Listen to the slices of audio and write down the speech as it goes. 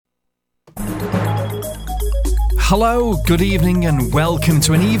Hello, good evening, and welcome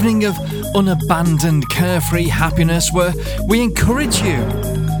to an evening of unabandoned, carefree happiness where we encourage you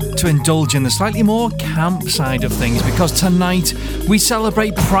to indulge in the slightly more camp side of things, because tonight we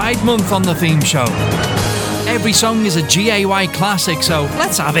celebrate Pride Month on the theme show. Every song is a GAY classic, so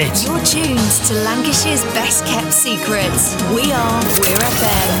let's have it. You're tuned to Lancashire's best kept secrets. We are We're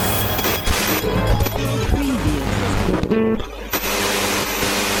FM.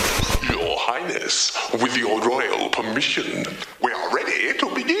 With your royal permission, we are ready to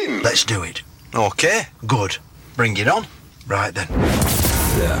begin. Let's do it. Okay, good. Bring it on. Right then.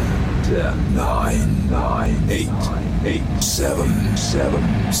 10, 9, 8, 7,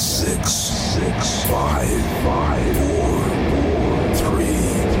 6, 5, 4, 3,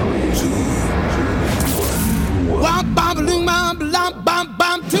 2, 1. Womp bam loom bam bam bam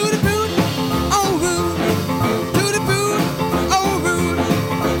bam to the boot. Oh root. To the boot. Oh root.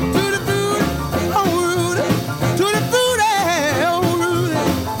 To the boot. Oh root. To the boot. Oh root.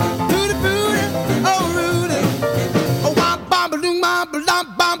 To the boot. Oh root. Oh womp bam loom bam bam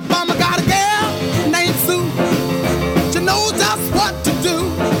bam bam. I got a girl named Sue. She knows just what to do.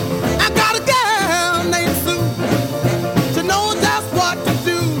 I got a girl named Sue. She knows just what to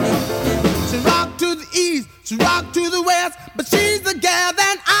do. She rock to the east. She rock to the west, but she's the gal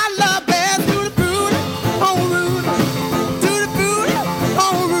that I love best. To the booty, oh Rudy. To the booty,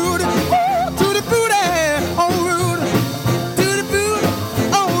 oh Rudy. Ooh, to the booty, oh Rudy. To the booty,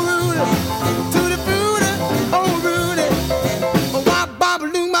 oh Rudy. To the booty, oh Rudy. Oh, wop, bop,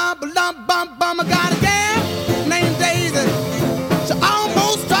 loom, bop, lump, bum, bum. I got a gal named Daisy. She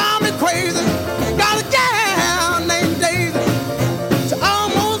almost drives me crazy. Got a gal named Daisy. She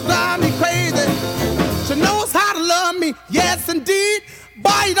almost drives me crazy. She knows how to love me, yes indeed.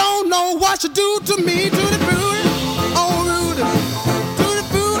 Boy, you don't know what she do to me. To the booty, oh Rudy. To the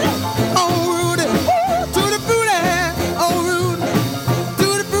booty, oh Rudy. Ooh, to the booty, oh Rudy. To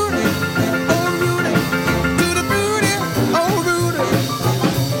the booty, oh Rudy. To the booty, oh Rudy.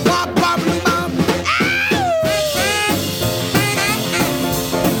 Bop, bop, bop.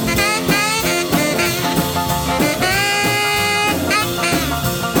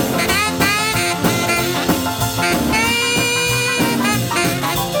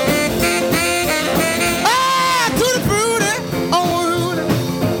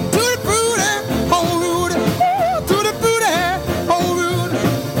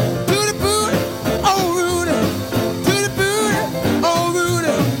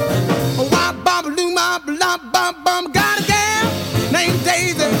 Got a gal named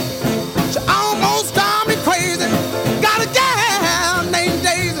Daisy. She almost drives me crazy. Got a gal named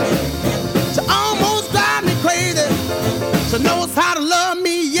Daisy. She almost drives me crazy. She knows how to love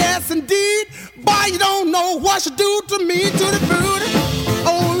me, yes indeed. Boy, you don't know what she do to me. To the booty,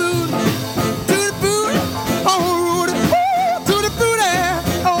 oh Rudy. To the booty, oh Rudy. Ooh, to the booty,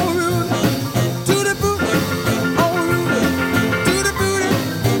 oh Rudy. To the booty, oh Rudy. To the booty,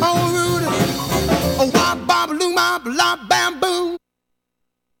 oh Rudy. Oh, wop, bop, loom, bop, lop, bam, boom.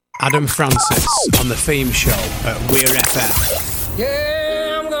 Adam Francis on the theme show at We're FM.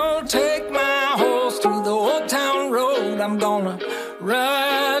 Yeah, I'm gonna take my horse through the old town road. I'm gonna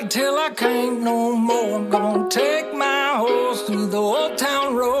ride till I can't no more. I'm gonna take my horse through the old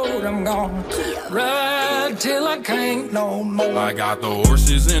town road. I'm gonna ride till I can't no more. I got the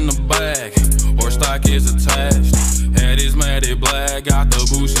horses in the back, horse stock is attached. Head is matted black, got the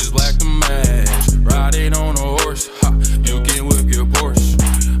bushes black to match. Riding on a horse, ha, you can whip your Porsche.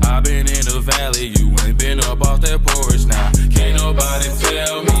 I've been in the valley, you ain't been up off that porch. Now, can't nobody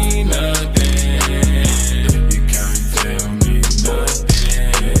tell me nothing. You can't tell me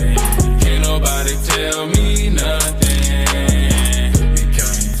nothing. Can't nobody tell me nothing. You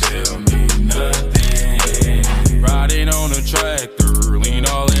can't tell me nothing. Riding on a tractor, lean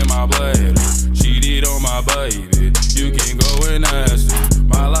all in my bladder. Cheated on my baby, you can go and ask her.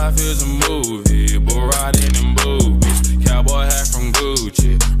 My life is a movie, but riding in boobies. Cowboy hat from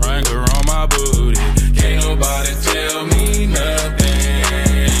Gucci, Wrangler on my booty. Can't nobody tell me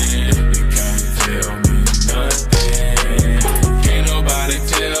nothing. You can't tell me nothing. Can't nobody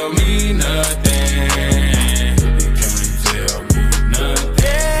tell me nothing. You can't tell me nothing.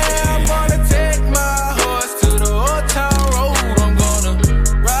 Yeah, I'm gonna take my horse to the old town road. I'm gonna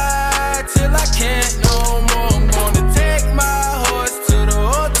ride till I can't no more. I'm gonna take my horse to the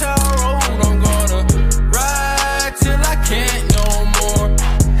old town road. I'm gonna ride till I can't no more.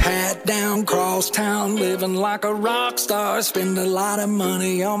 Hat down, cross town, living like a rock star. Spend a lot of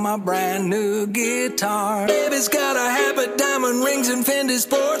money on my brand new guitar. Baby's got a habit, diamond rings and Fendi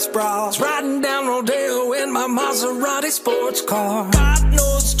sports bras. Riding down Rodeo in my Maserati sports car. Got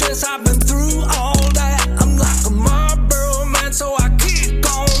no stress Yes, I've been through all that. I'm like a Marlboro man, so I keep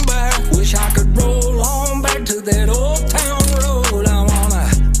going back. Wish I could roll on back to that old town road. I wanna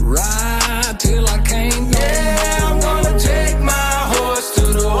ride till I can't no more. I'm gonna take my horse to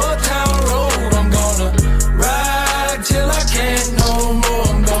the old town road. I'm gonna ride till I can't no more.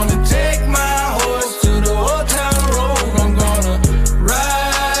 I'm gonna take my horse to the old town road. I'm gonna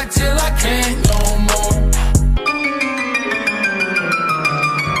ride till I can't no more.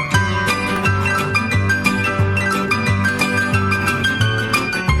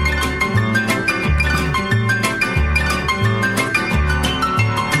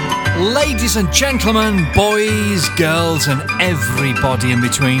 Ladies and gentlemen, boys, girls, and everybody in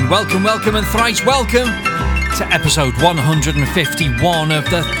between, welcome, welcome, and thrice welcome to episode 151 of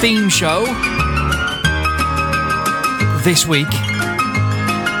the theme show. This week,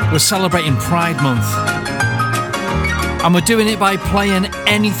 we're celebrating Pride Month. And we're doing it by playing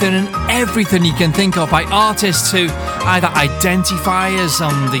anything and everything you can think of by artists who either identify as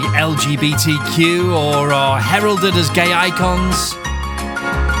on the LGBTQ or are heralded as gay icons.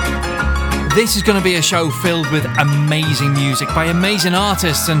 This is going to be a show filled with amazing music by amazing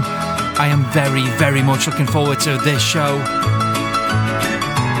artists, and I am very, very much looking forward to this show.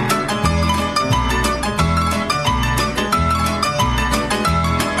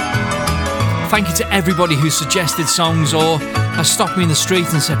 Thank you to everybody who suggested songs or has stopped me in the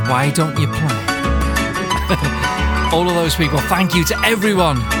street and said, "Why don't you play?" All of those people, thank you to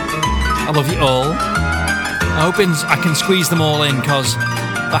everyone. I love you all. I hope I can squeeze them all in, because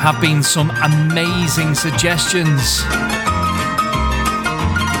there have been some amazing suggestions.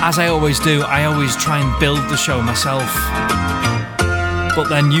 As I always do, I always try and build the show myself. But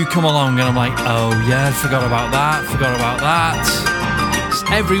then you come along and I'm like, oh yeah, I forgot about that.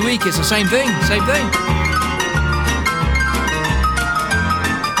 Every week it's the same thing.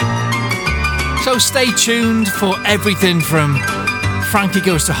 So stay tuned for everything from Frankie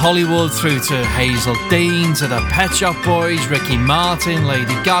Goes to Hollywood through to Hazel Dean, to the Pet Shop Boys, Ricky Martin,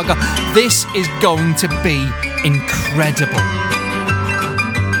 Lady Gaga. This is going to be incredible.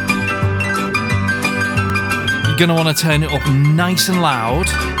 You're going to want to turn it up nice and loud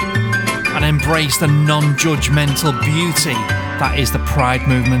and embrace the non-judgmental beauty that is the Pride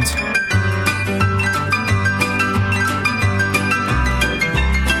movement.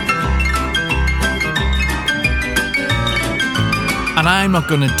 And I'm not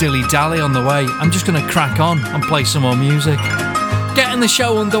going to dilly-dally on the way. I'm just going to crack on and play some more music. Getting the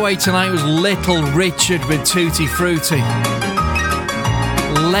show underway tonight was Little Richard with Tutti Frutti.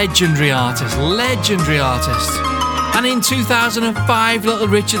 Legendary artist. And in 2005, Little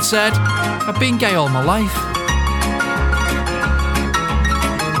Richard said, "I've been gay all my life."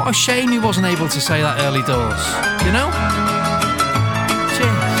 What a shame he wasn't able to say that early doors, you know?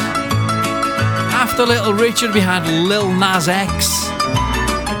 Cheers. After Little Richard, we had Lil Nas X.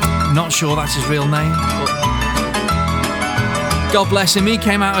 Not sure that's his real name, but God bless him, he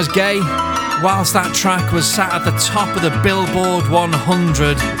came out as gay whilst that track was sat at the top of the Billboard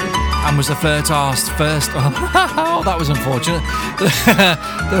 100 and was the first oh, that was unfortunate.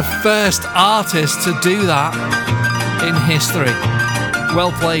 The first artist to do that in history.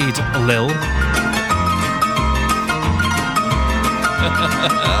 Well played, Lil.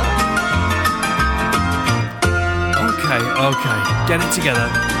 Okay, get it together.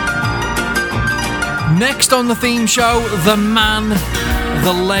 Next on the theme show, the man,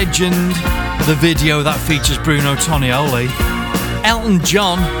 the legend, the video that features Bruno Tonioli, Elton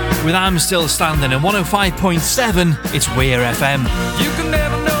John with I'm Still Standing, and 105.7, it's Weir FM. You can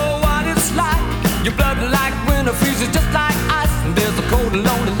never know what it's like. Your blood like winter freezes just like ice. And there's a cold and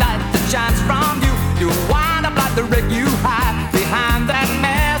lonely light that shines from you. You wind up like the wreck you hide behind that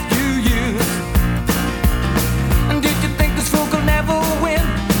mask you use. And did you think this fool could never win?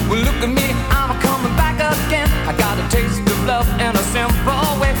 Well, look at me, I'm coming back again. I got a taste of love in a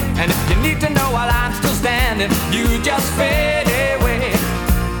simple way. And if you need to know while I'm still standing, you just fade away.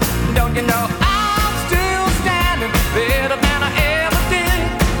 Don't you know I'm still standing better than I ever did?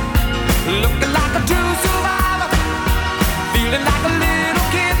 Looking like a true survivor, feeling like a little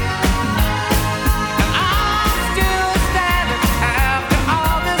kid. And I'm still standing after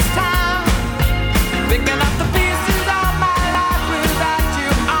all this time, picking up the pieces of my life without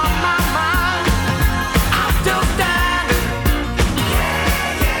you on my mind. I'm still standing.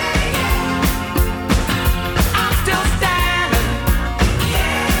 I'm still standing.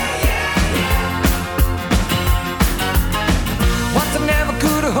 Once I never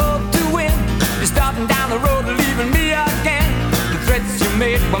could have hoped to win. You're starting down the road and leaving me again. The threats you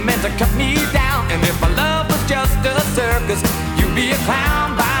made were meant to cut me down. And if my love was just a circus, you'd be a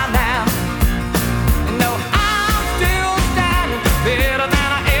clown by now.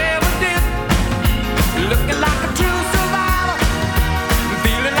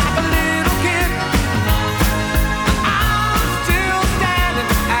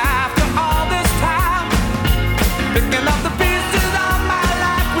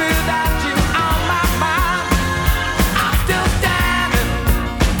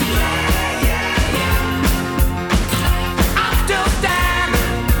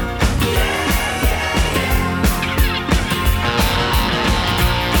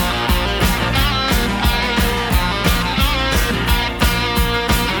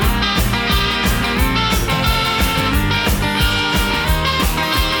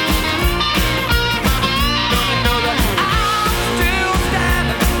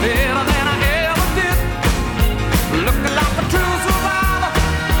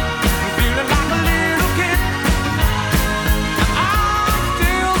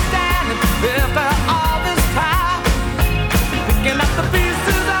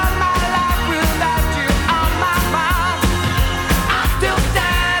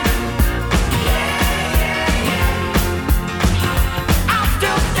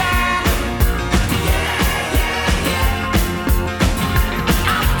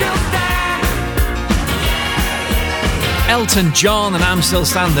 Elton John and I'm Still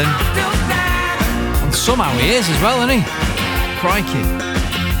Standing. And somehow he is as well, isn't he? Crikey.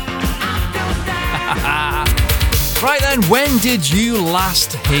 Right then, when did you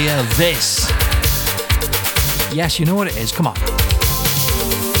last hear this? Yes, you know what it is. Come on.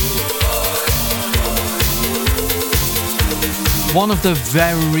 One of the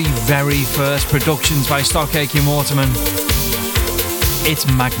very, very first productions by Stock Aitken Waterman. It's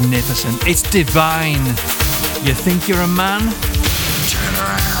magnificent. It's divine. You think you're a man? Turn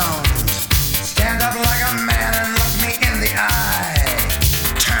around. Stand up like a man and look me in the eye.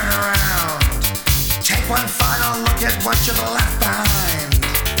 Turn around. Take one final look at what you've left behind.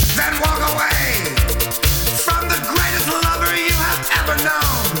 Then walk away from the greatest lover you have ever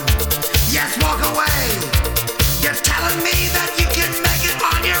known. Yes, walk away. You're telling me that you can make it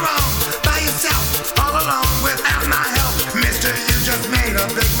on your own, by yourself, all alone, without my help. Mister, you just made a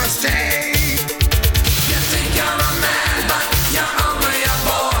big mistake. You think you're a man, but you're only a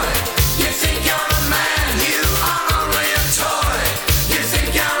boy. You think you're a man, you are only a toy. You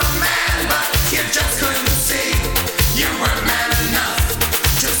think you're a man, but you just couldn't see. You weren't man enough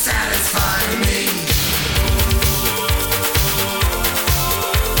to satisfy me.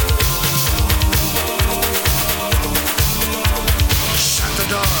 Shut the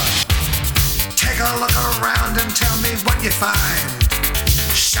door. Take a look around and tell me what you find.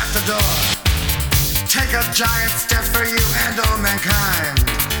 Shut the door. Take a giant step for you and all mankind.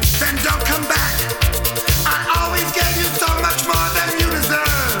 Then don't come back. I always gave you so much more than you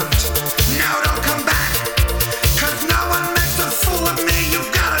deserved. Now don't come back. Cause no one makes a fool of me.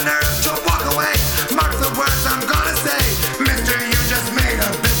 You've got a nerve to walk away. Mark the words I'm gonna say. Mister, you just made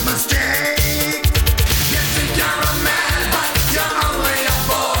a big mistake. You think you're a man, but you're only a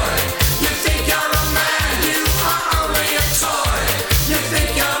boy. You think you're a man, you are only a toy. You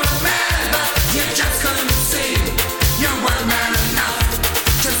think you're a man, but you just couldn't see. You weren't man enough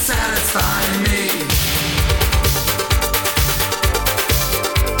to satisfy me.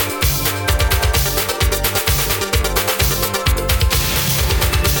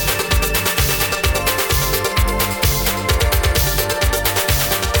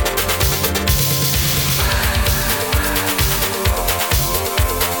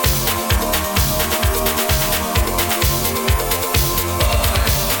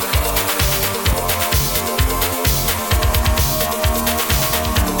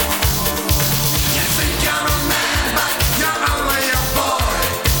 You think you're a man, but you're only a boy.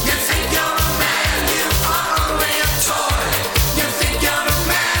 You think you're a man, you are only a toy. You think you're a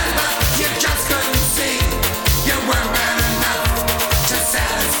man, but you just couldn't see. You weren't man enough to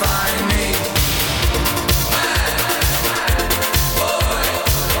satisfy me.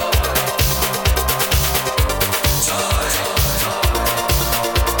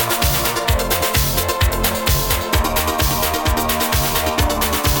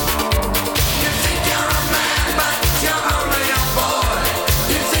 You think you're a man, but you're only a boy.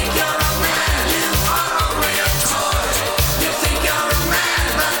 You think you're a man, you are only a toy. You think you're a man,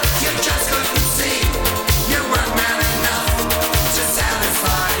 but you just couldn't see. You weren't man enough to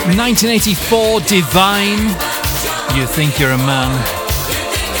satisfy me. 1984, Divine. You think you're a man.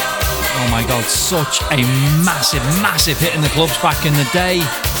 Oh my god, such a massive, massive hit in the clubs back in the day.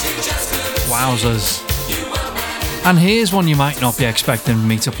 Wowzers. And here's one you might not be expecting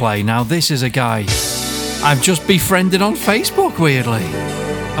me to play. Now, this is a guy I've just befriended on Facebook, weirdly.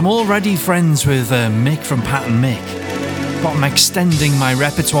 I'm already friends with Mick from Pat and Mick, but I'm extending my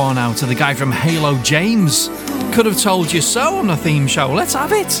repertoire now to the guy from Halo, James. Could have told you so on the theme show. Let's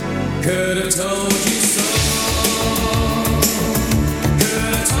have it. Could have told you so.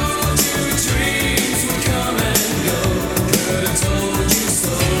 Could have told you dreams would come and go. Could have told you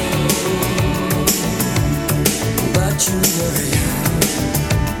so. But you were young.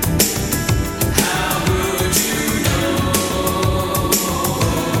 How would you know?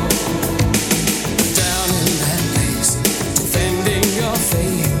 Down in that place, defending your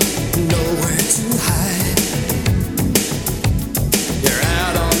faith, nowhere to hide. You're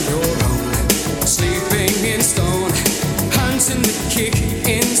out on your own, sleeping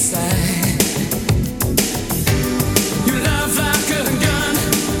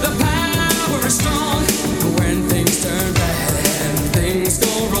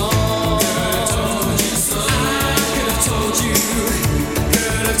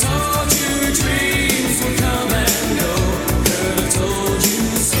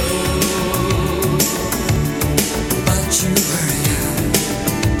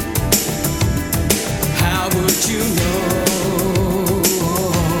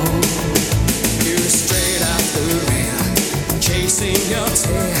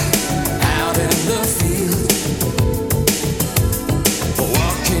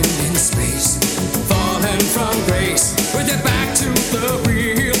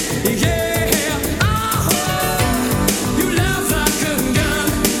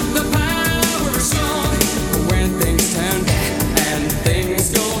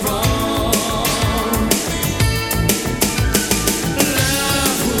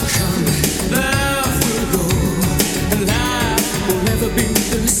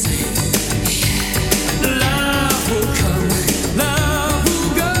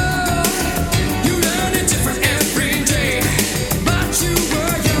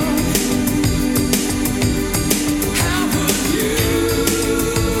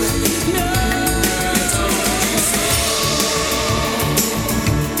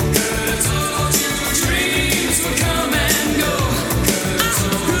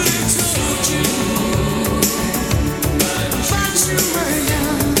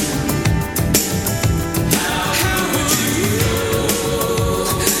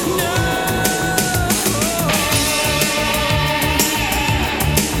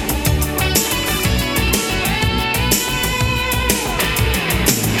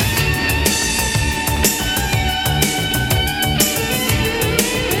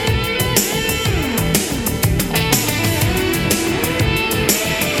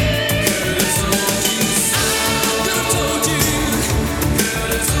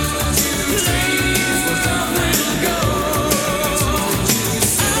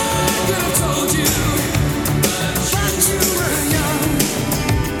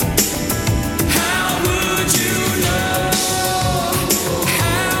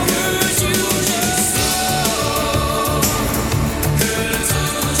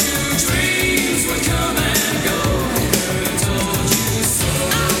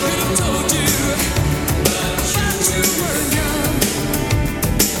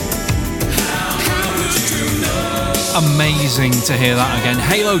amazing to hear that again.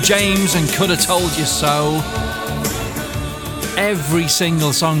 Halo James and Coulda Told You So. Every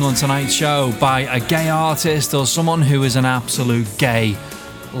single song on tonight's show by a gay artist or someone who is an absolute gay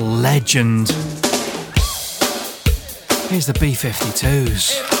legend. Here's the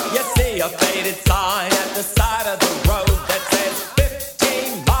B-52s. You see a faded sign at the side of the road that says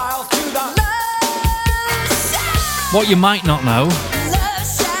 15 miles to the left. What you might not know,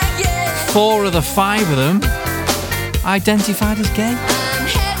 4 of the 5 of them identified as gay.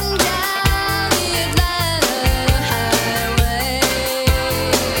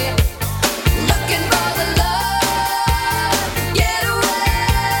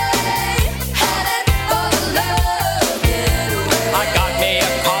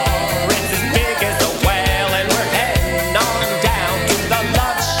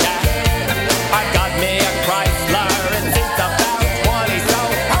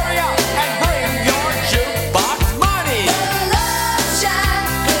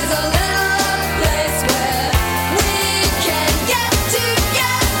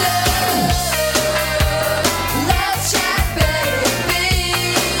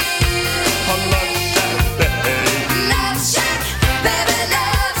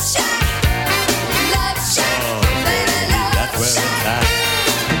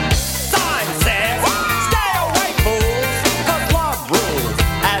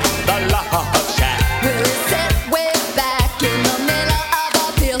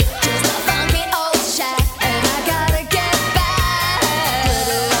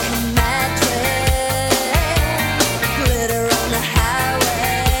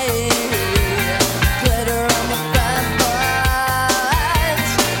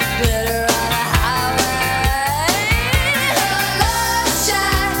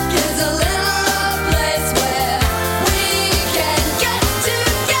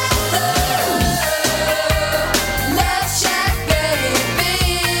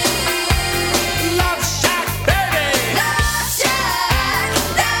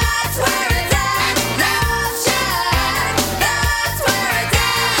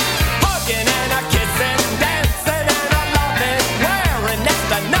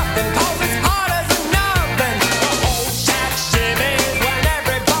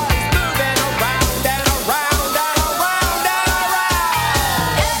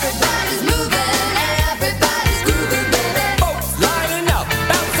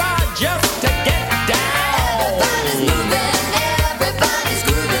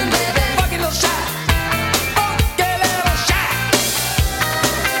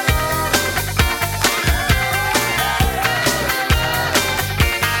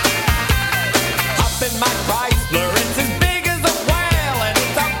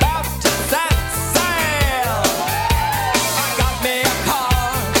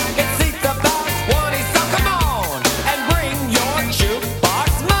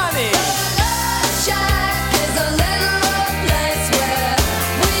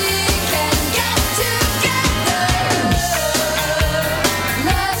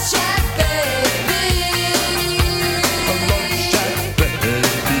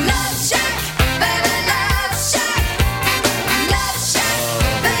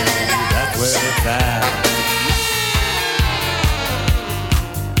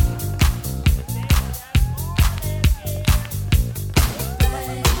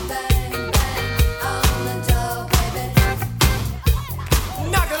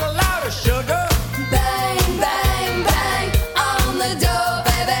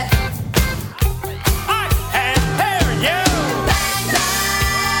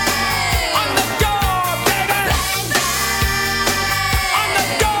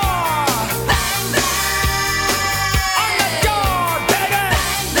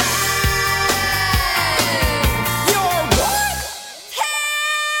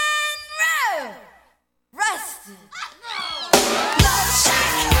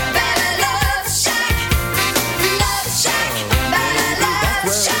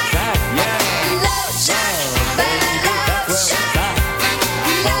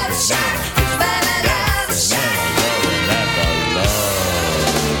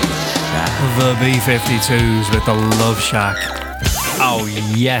 The B-52s with the Love Shack. Oh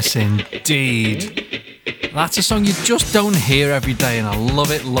yes, indeed. That's a song you just don't hear every day, and I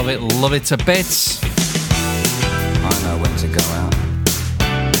love it, love it, love it to bits. I know when to go out.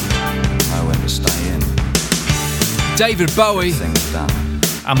 I know when to stay in. David Bowie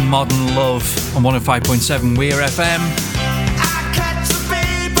and Modern Love on 105.7 Weir FM.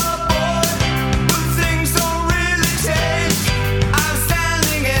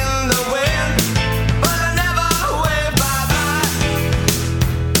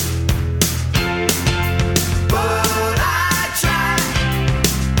 But I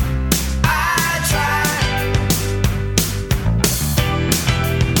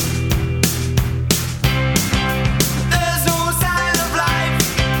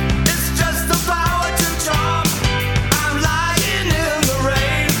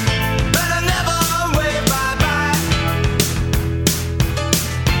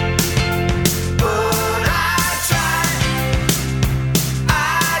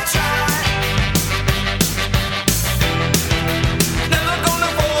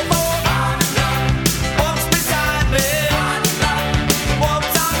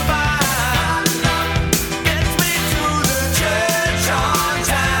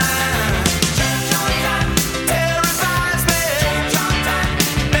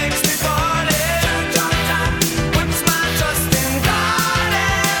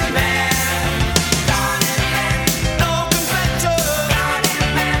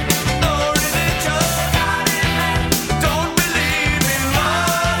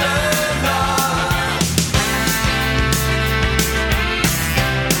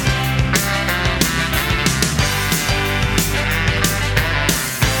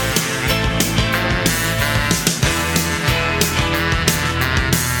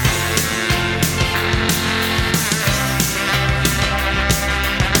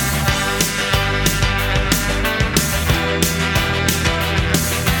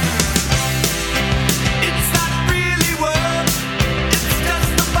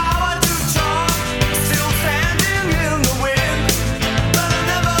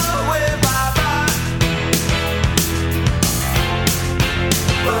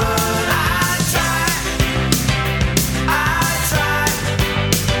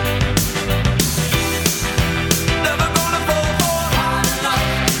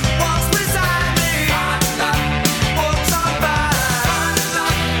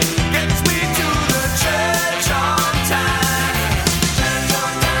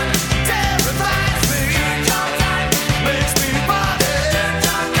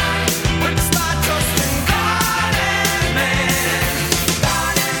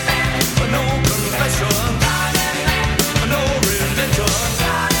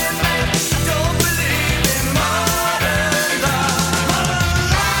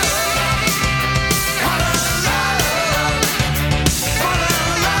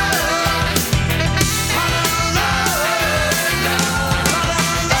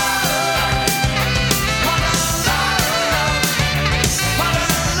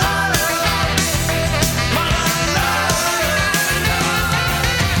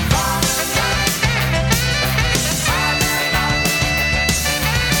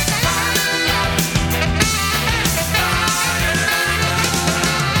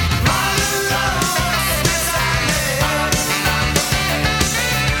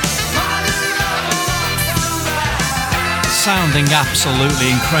sounding absolutely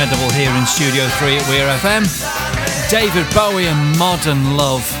incredible here in Studio 3 at Weir FM. David Bowie and Modern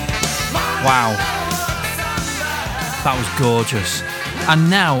Love. Wow. That was gorgeous. And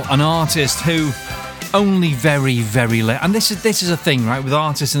now an artist who only very, very late, and this is a thing, right, with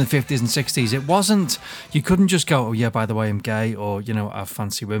artists in the 50s and 60s, it wasn't, you couldn't just go, oh yeah, by the way, I'm gay, or, you know, I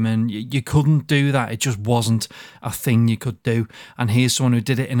fancy women. You couldn't do that. It just wasn't a thing you could do. And here's someone who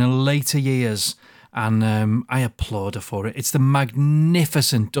did it in her later years, and I applaud her for it. It's the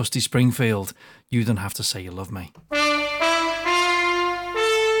magnificent Dusty Springfield. You Don't Have to Say You Love Me.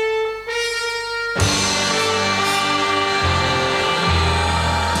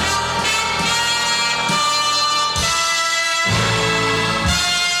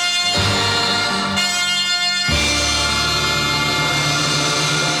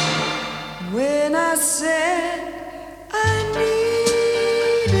 When I said I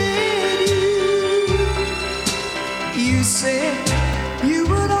needed you, you said you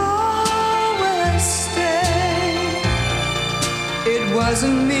would always stay. It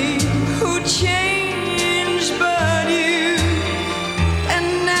wasn't me who changed, but you.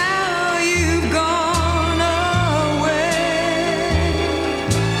 And now you've gone away.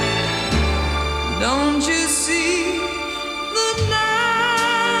 Don't you see that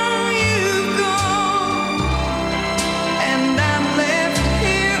now you've gone, and I'm left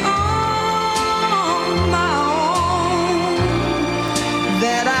here on my own,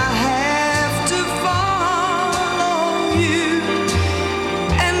 that I have to follow you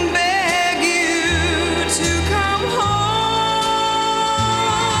and beg you to come home.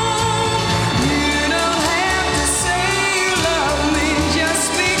 You don't have to say you love me,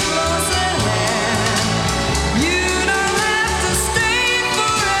 just be close at hand. You don't have to stay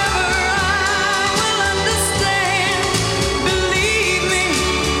forever, I will understand. Believe me,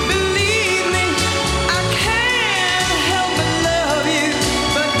 I can't help but love you.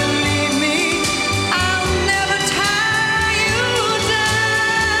 But believe me, I'll never tie you down.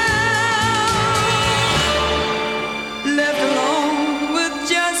 Left alone with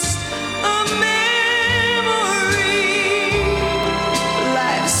just a memory,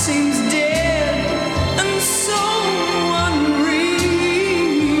 life seems dead and so unreal.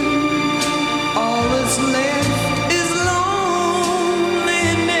 All that's left is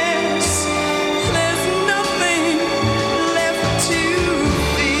loneliness. There's nothing left to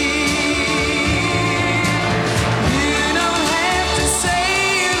feel. You don't have to say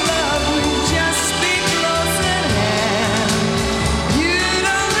you love me, just be close at hand. You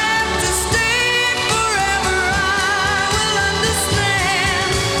don't have to stay forever, I will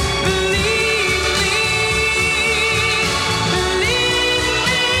understand. Believe me,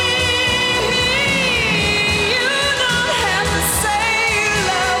 you don't have to say you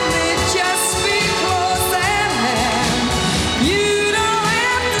love me, just be close at hand. You don't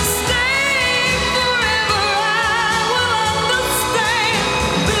have to stay forever, I will understand.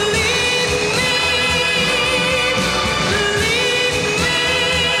 Believe me,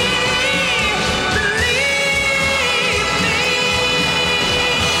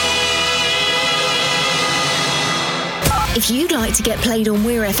 If you'd like to get played on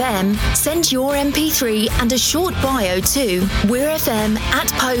Weir FM, send your MP3 and a short bio to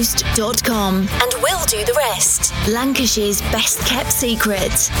weirfm@post.com and we'll do the rest. Lancashire's best kept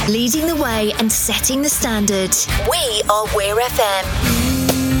secret, leading the way and setting the standard. We are Weir FM.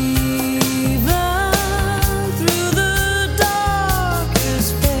 through the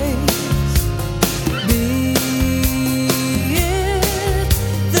darkest phase, be it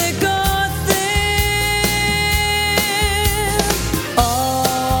thick or thin, always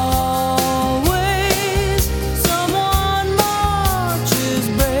someone marches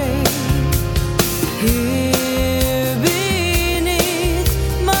brave here beneath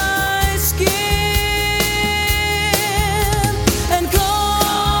my skin, and calls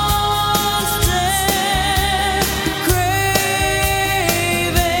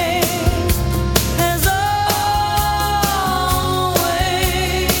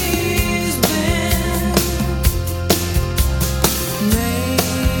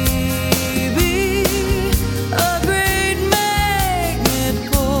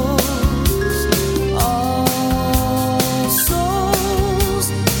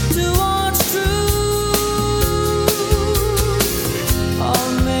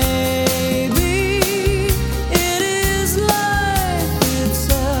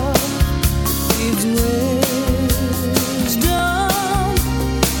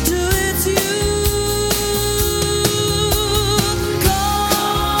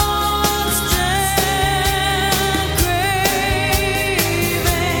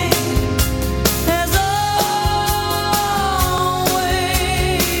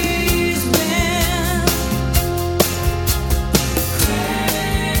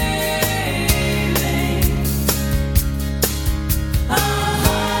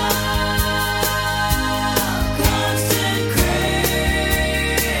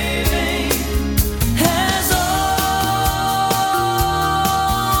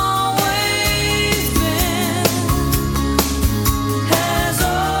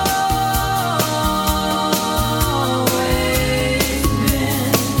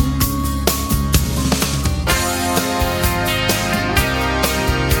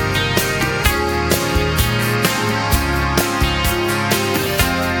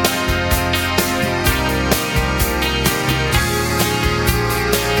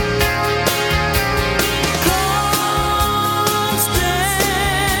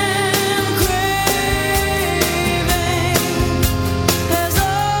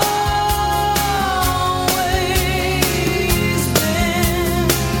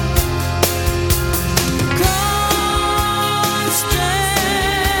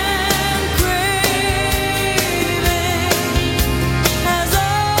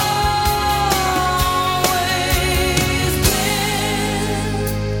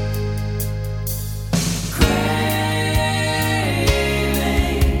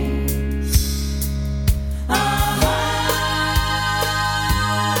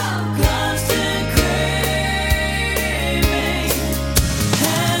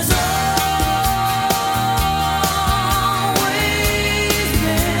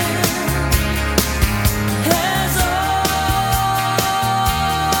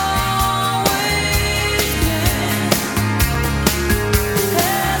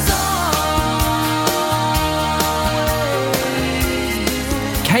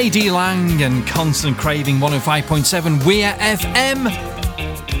KD Lang and Constant Craving 105.7 Weir FM.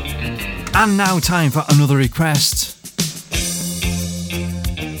 And now time for another request.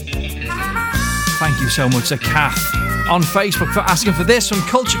 Thank you so much to Kath on Facebook for asking for this from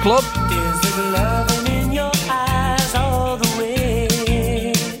Culture Club. Is there loving in your eyes all the way?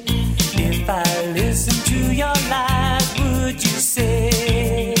 If I listen to your lies, would you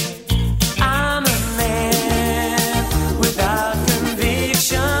say I'm a man without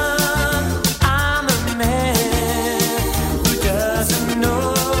conviction? I'm a man who doesn't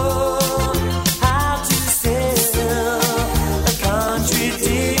know how to sell a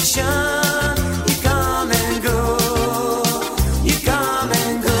contradiction.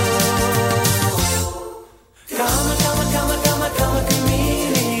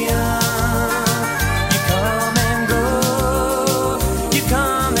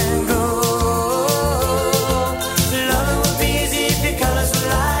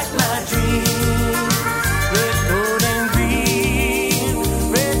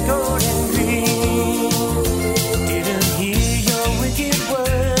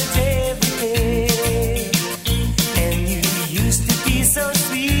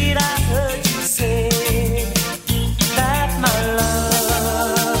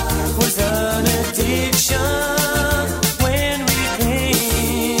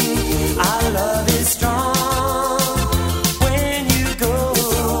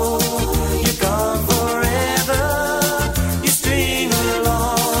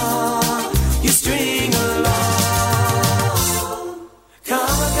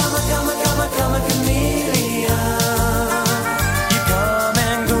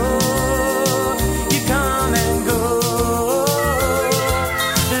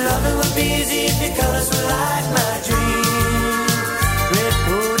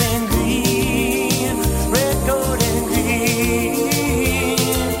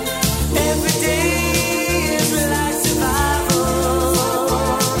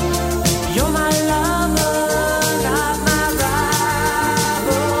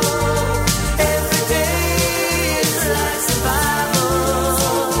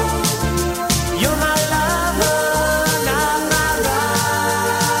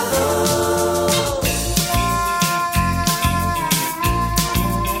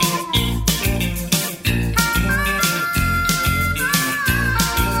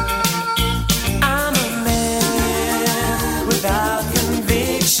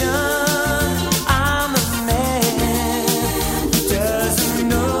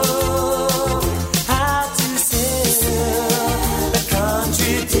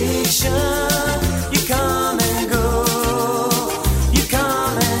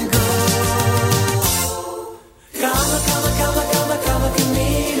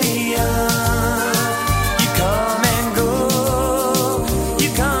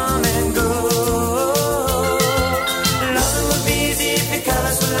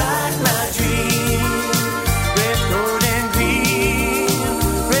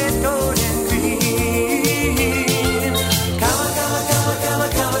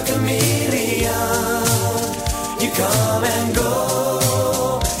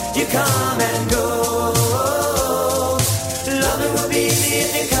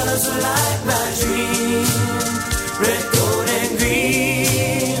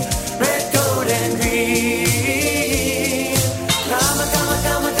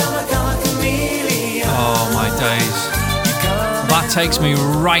 Takes me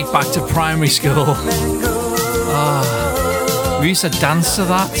right back to primary school. We used to dance to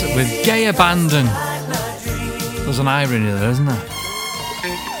that with Gay Abandon. There's an irony there, isn't there?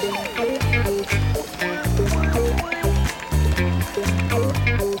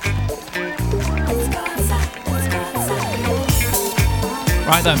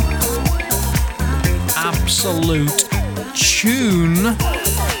 Right then. Absolute tune.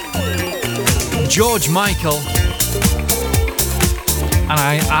 George Michael. And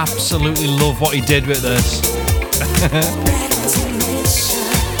I absolutely love what he did with this.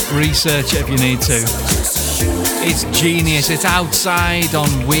 Research it if you need to. It's genius. It's outside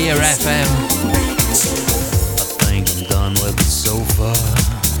on Weir FM. I think I'm done with the sofa.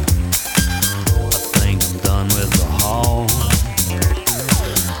 I think I'm done with the hall.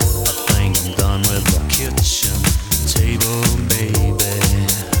 I think I'm done with the kitchen table, baby.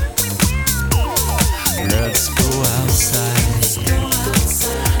 Let's go outside.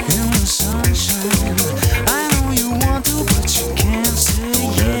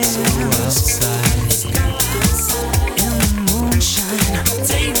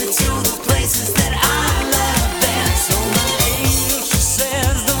 Take me to the places that I love best. So my angel, she said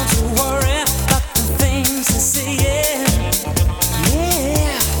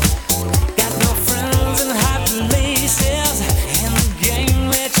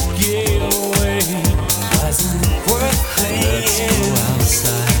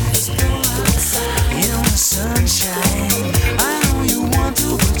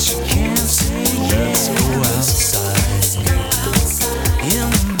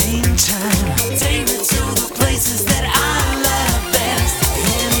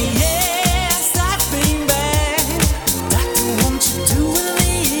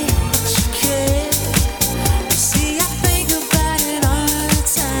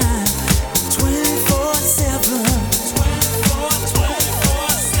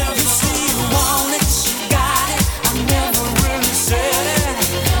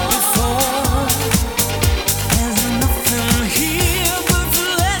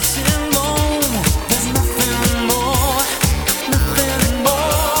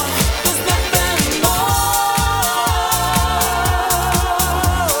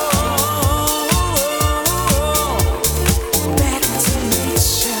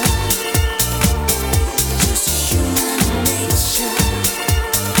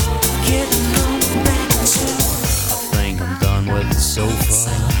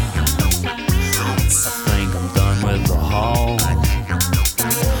think I'm done with the hall. I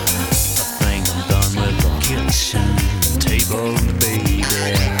think I'm done with the kitchen table, baby.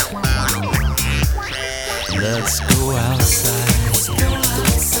 Let's go outside in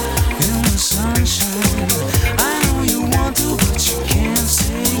the sunshine. I know you want to, but you can't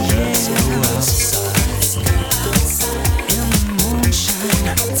say yes. Let's go outside in the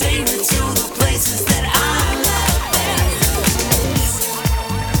moonshine. Take me to the places that I love.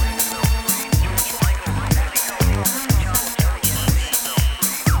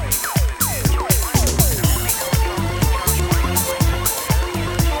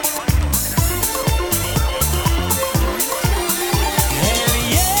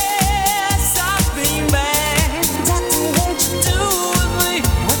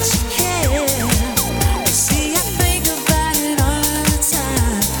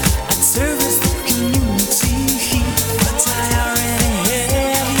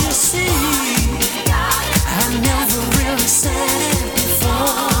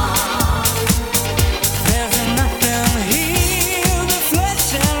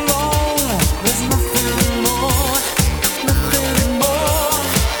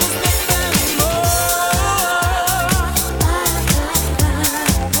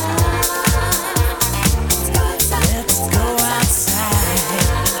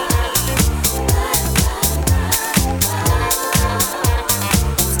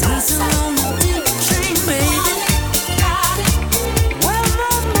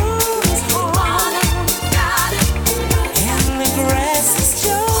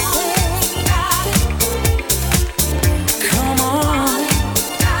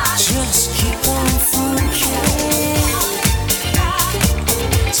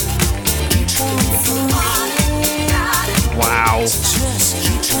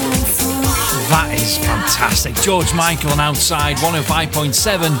 George Michael and Outside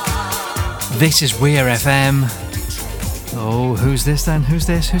 105.7. This is Weir FM. Oh, who's this then? Who's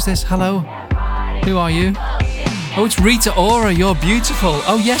this? Hello? Who are you? Oh, it's Rita Ora. You're beautiful.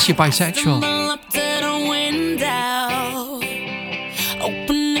 Oh, yes, you're bisexual. Up to the window,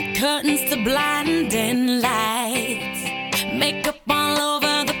 open the curtains to blinding lights, makeup all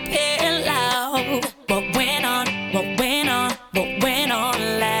over the pillow. What went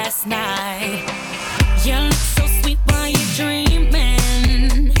on last night? You look so sweet while you're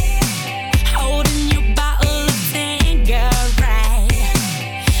dreaming, holding your bottle of Tanqueray.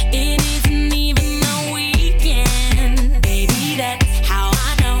 It isn't even a weekend, baby. That's how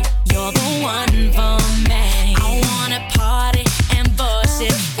I know you're the one for me. I wanna party and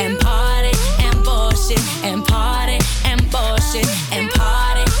bullshit and party and bullshit and party and bullshit and party.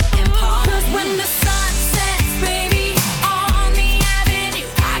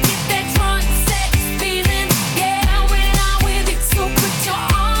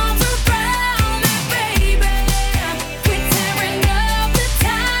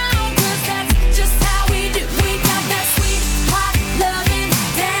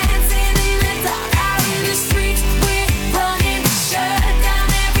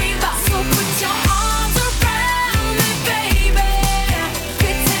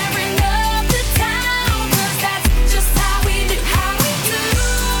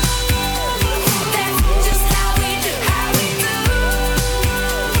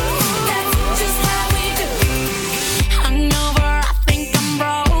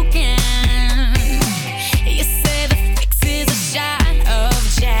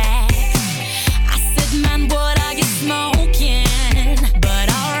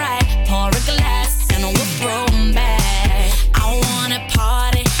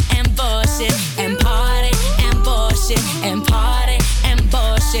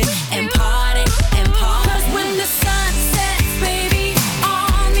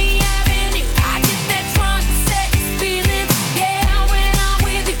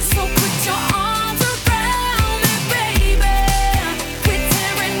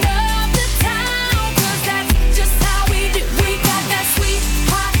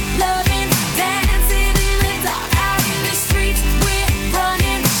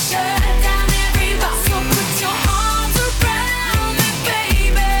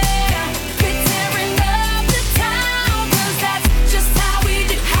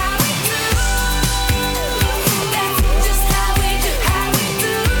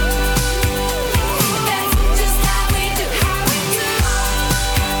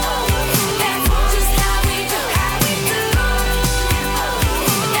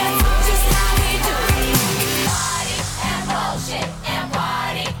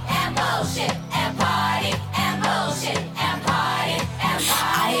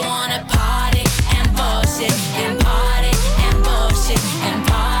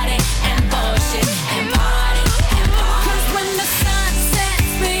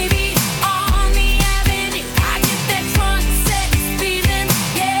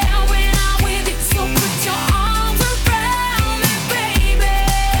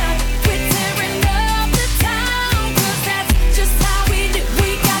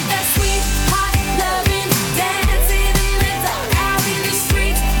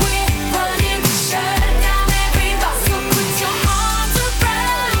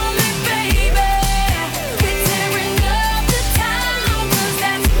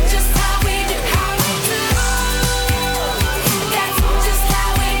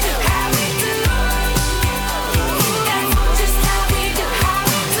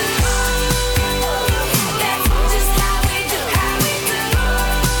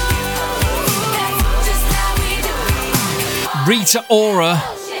 Rita Ora,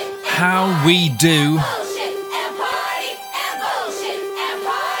 How We Do.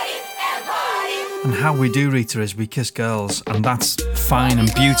 And how we do, Rita, is we kiss girls, and that's fine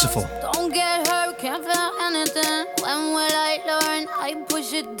and beautiful. Don't get hurt, can't feel anything. When will I learn? I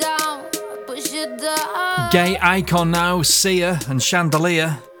push it down, push it down. Gay icon now, Sia and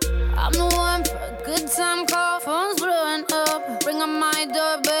Chandelier. I'm the one for a good time call. Phone's blowing up. Ring on my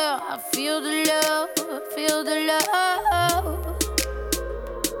doorbell. I feel the love, I feel the love.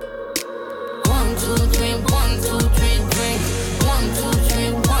 1, 2, 3, 1, 2, 3, drink. 1, 2,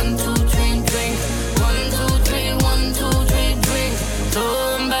 3, 1, 2, 3, drink. 1, 2, 3, 1, 2, 3, drink.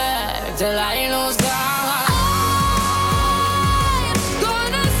 Turn back till I lose God.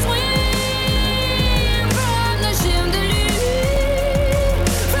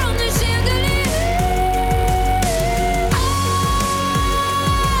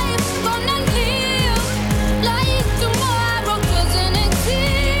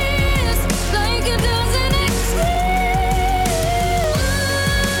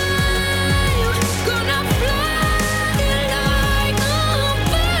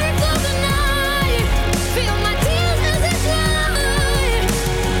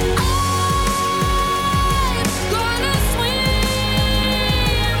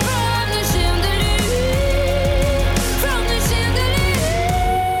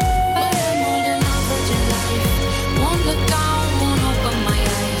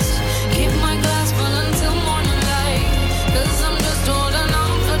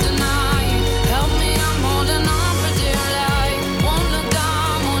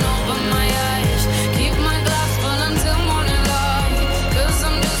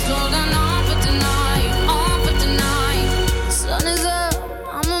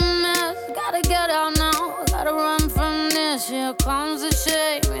 Here comes the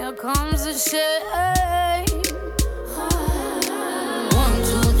shame, here comes the shame. 1,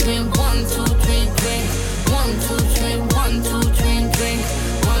 2, 3, 1, 2, 3, drink. 1, 2, 3, 1, 2, 3, drink.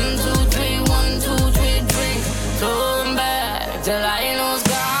 1, 2, 3, 1, 2, 3, drink. Turn back till I lose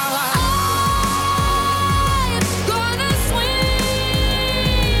God.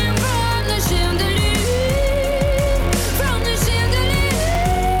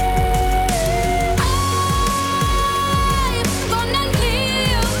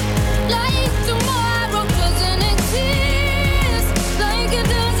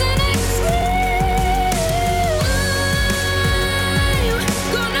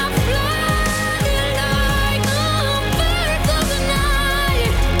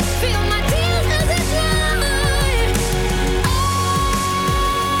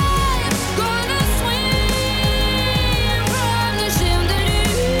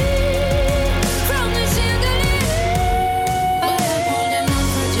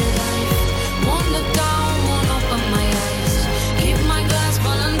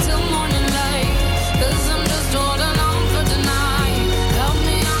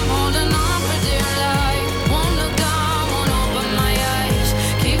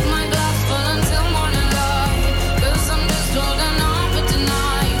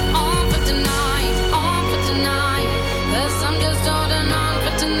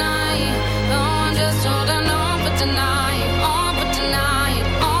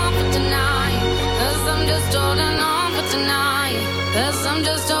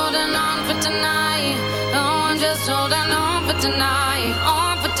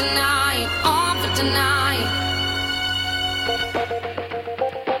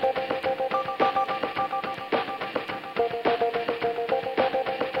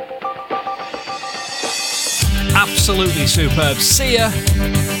 Absolutely superb. Sia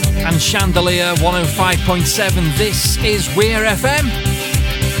and Chandelier 105.7. This is Weir FM.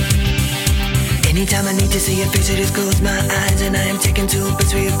 Anytime I need to see your face, I just close my eyes and I am taken to a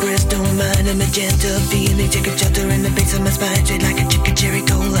place where your crystal mind, a magenta feeling, take a shelter in the base of my spine, straight like a chicken cherry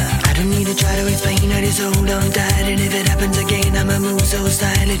cola. I don't need to try to explain, I just hold on tight, and if it happens again, I'ma move so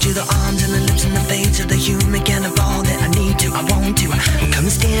silently to the arms and the lips and the face of the human kind of all that I need to, I want to. Come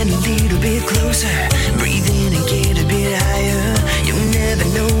stand a little bit closer, breathe in and get a bit higher. You'll never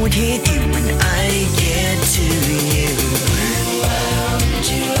know what hit you when I get to you. I want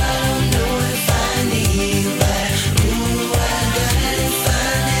you, I don't know if I need, but ooh, I gotta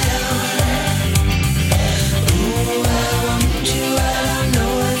find out. Ooh, I want you, I don't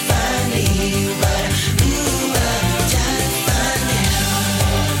know if I need, but ooh, I'm trying to find out.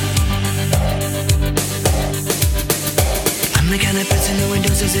 I'm the kind of person who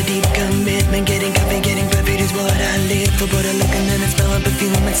endorses a deep commitment. Getting coffee, getting perfect is what I live for. But I look and then I smell a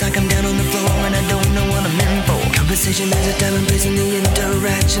perfume. It's like I'm down on the floor and I don't know what I'm in for. Conversation has a time and place in the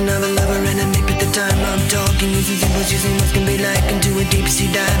interaction of a lover and a mate at the time I'm talking. can use some symbols, using what can be like into a deep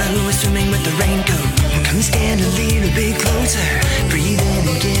sea diver who is swimming with the raincoat. Come stand a little bit closer, breathe in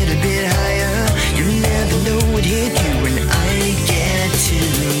and get a bit higher. You'll never know what hit you when I get to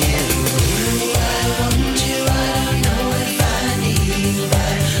you. Ooh, I want you, I don't know if I need you,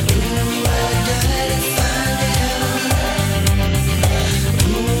 but ooh, I gotta find out.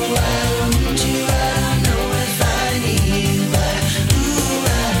 Ooh, I want you, I don't know if I need you, but ooh,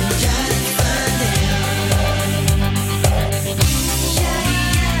 I gotta find out.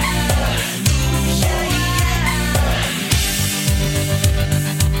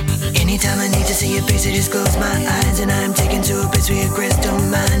 Anytime I need to see your face, I just close my eyes and I'm taken to a place where your crystal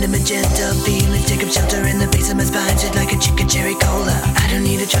mind and magenta feelings take up shelter in the base of my spine, shit like a chicken cherry cola. I don't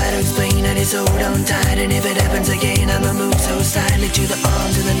need to try to explain, I just hold on tight, and if it happens again, I'ma move so slightly to the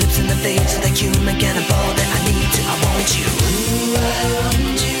arms and the lips and the face of the human cannibal that I need to. I want you. Ooh, I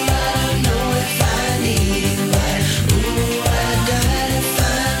want you. I don't know if I need you, but ooh, I gotta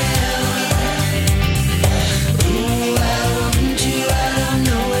find out. Ooh, I want you. I don't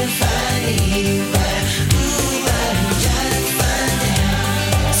know if I need you, but ooh, I gotta find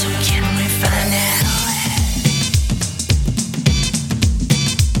out. So can we find out?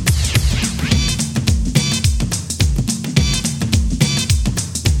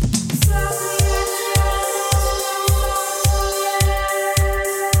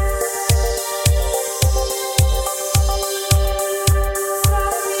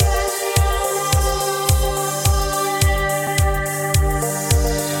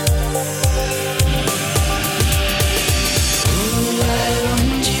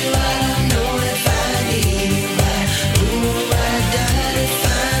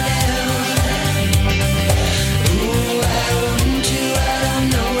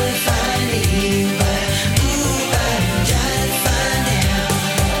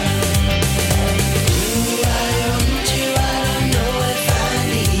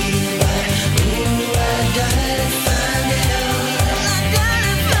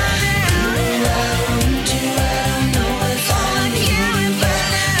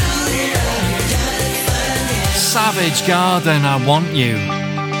 Savage Garden, I Want You.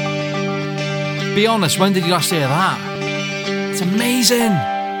 Be honest, when did you last hear that? It's amazing.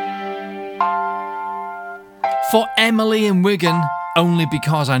 For Emily in Wigan, only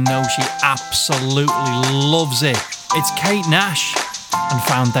because I know she absolutely loves it. It's Kate Nash and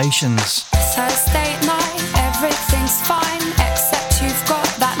Foundations. Thursday night, everything's fine, except you've got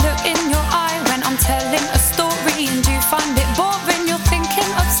that look in your eye when I'm telling a story and you find it boring. You're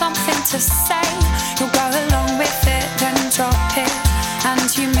thinking of something to say. You'll go along with it, then drop it and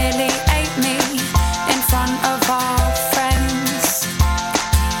humiliate me in front of our friends.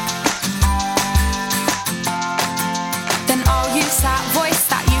 Then I'll use that voice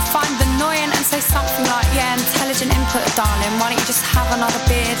that you find annoying and say something like, yeah, intelligent input, darling, why don't you just have another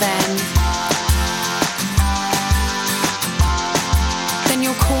beer then? Then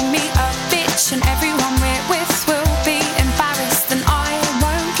you'll call me a bitch and everyone we're with will be embarrassed and I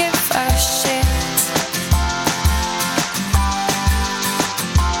won't give a shit.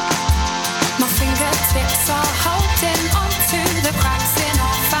 My fingertips are holding onto the cracks in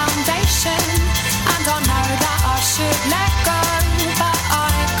our foundation, and I know that I should let go, but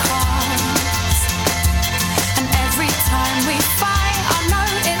I can't. And every time we fight, I know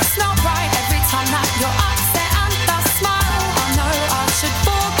it's not right. Every time that you're upset and I smile, I know I should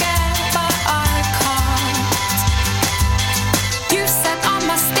forget, but I can't. You said I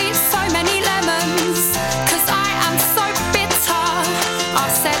must eat so many lemons, 'cause I am so bitter. I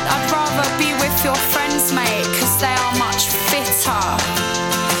said I'd rather be with your friends, mate, 'cause they are much fitter.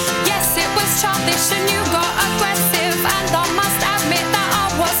 Yes, it was childish and you got aggressive, and I must admit that I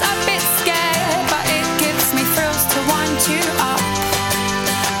was a bit scared, but it gives me thrills to wind you up.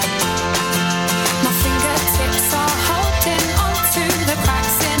 My fingertips are holding onto the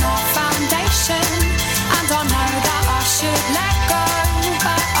cracks in our foundation, and I know that I should let go,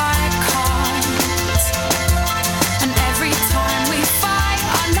 but I can't. And every time we fight,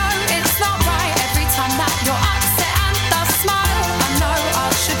 I know it's not right. Every time that you're upset and I smile, I know I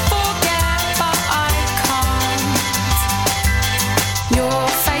should forget, but I can't.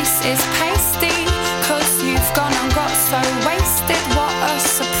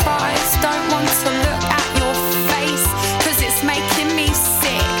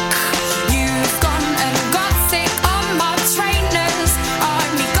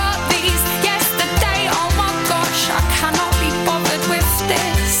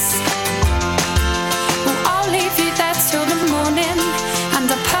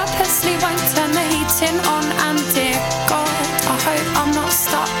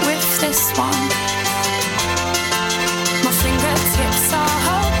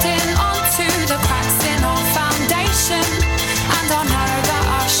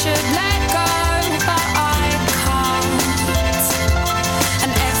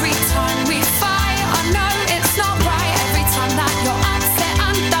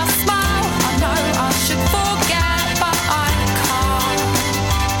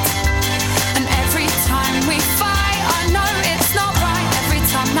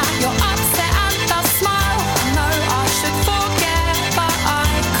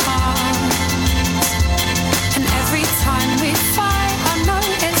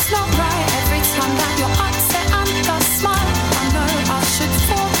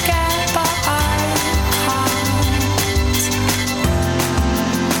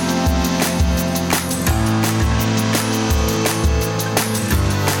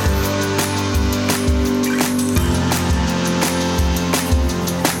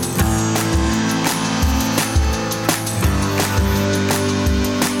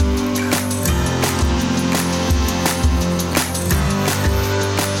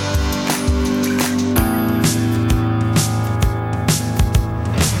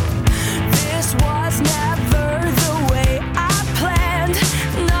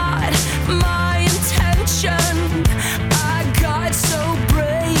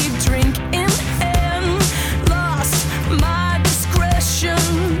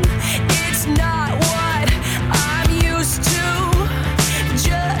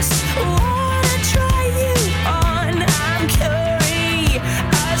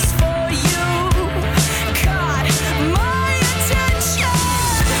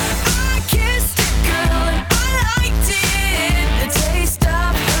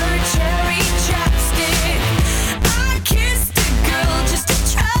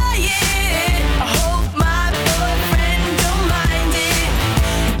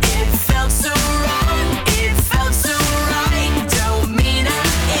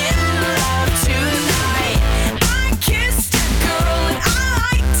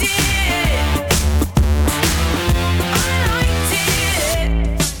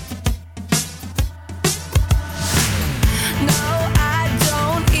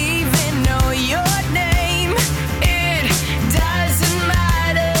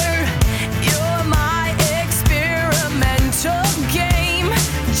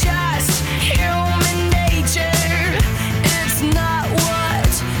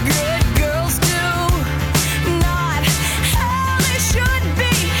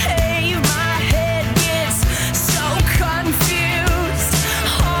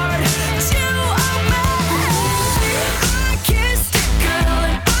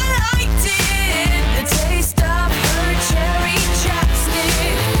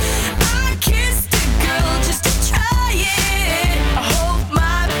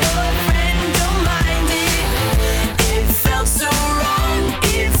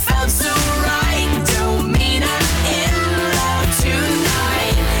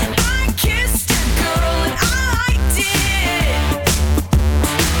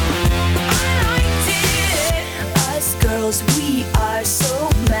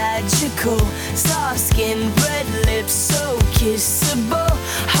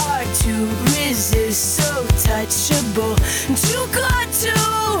 unreachable, too good to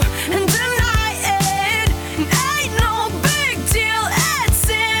deny it. Ain't no big deal, it's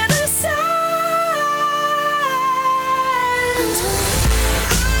innocent.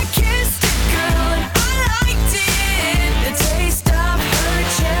 I kissed a girl and I liked it, the taste of her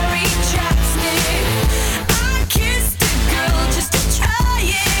cherry chapstick. I kissed a girl just to try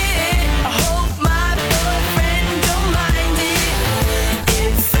it. I hope my boyfriend don't mind it.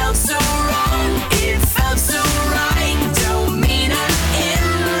 It felt so wrong, it felt so right. Don't mean I'm in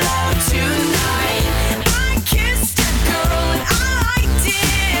love tonight. I kissed a girl and I liked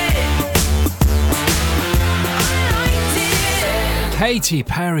it. Katy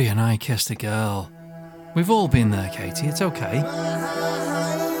Perry and I Kissed a Girl. We've all been there, Katie. It's okay.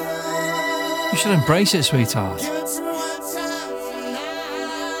 You should embrace it, sweetheart.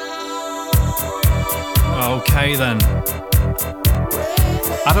 Okay, then.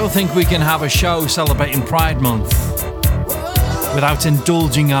 I don't think we can have a show celebrating Pride Month without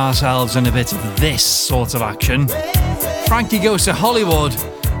indulging ourselves in a bit of this sort of action. Frankie Goes to Hollywood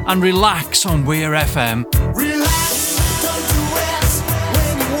and Relax on Weir FM. Relax, don't do it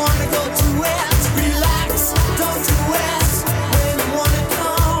when you wanna go to it. Relax, don't do it when you wanna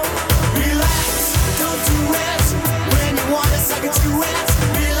come. Relax, don't do it when you wanna suck it to it.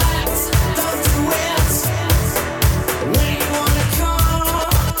 Relax, don't do it when you wanna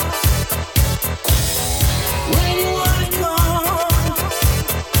come. When you wanna come.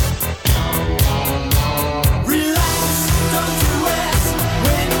 Relax, don't do it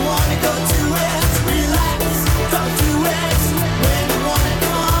when you wanna go to it. Relax, don't do it when you wanna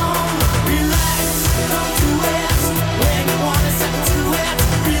come. Relax, don't do it when you wanna suck to it.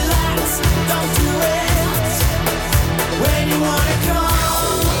 Relax, don't do it when you wanna come.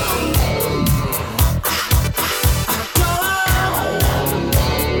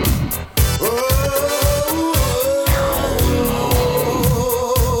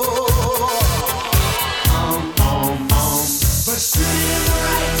 But shoot in the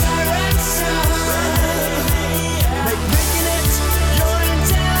right direction. Making it your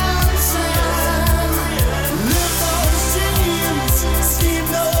intention. Live those dreams, scheme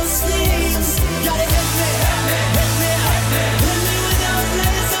those schemes. Gotta hit me, hit me, hit me, hit me with those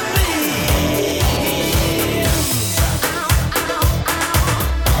laser beams.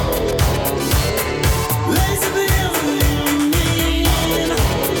 Laser beams.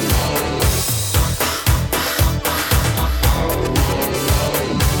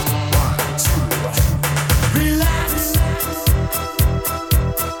 Relax.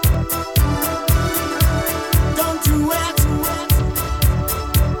 Don't do it.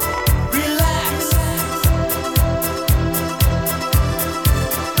 Relax.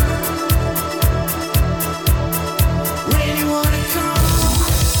 When you wanna come.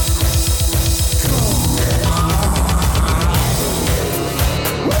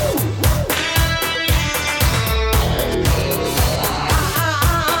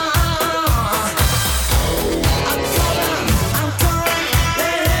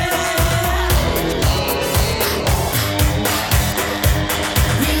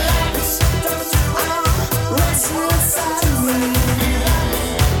 Relax. Rest inside of me.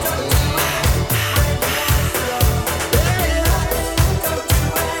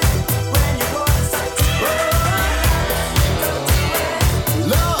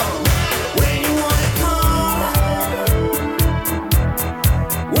 Love, when you wanna come.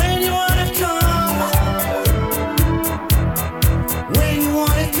 When you wanna come. When you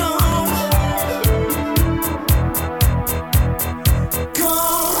wanna come.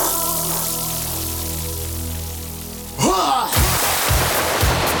 Come.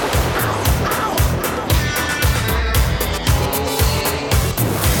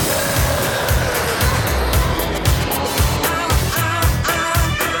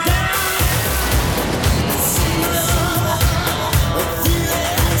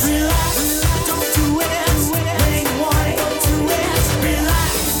 Relax, don't do it when you wanna go to it.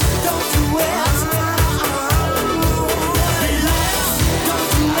 Relax,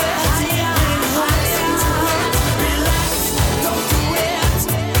 don't do it. Relax, don't do it when you wanna go to it. Relax, don't do it.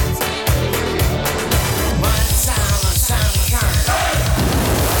 One time or some kind.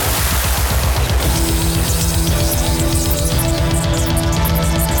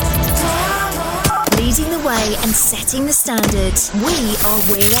 Leading the way and setting the standard. We are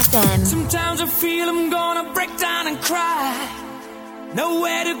Weir FM. Sometimes I feel I'm gonna break down and cry.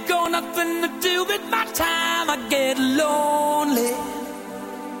 Nowhere to go, nothing to do with my time. I get lonely,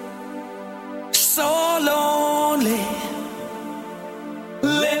 so lonely,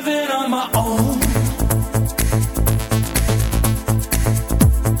 living on my own.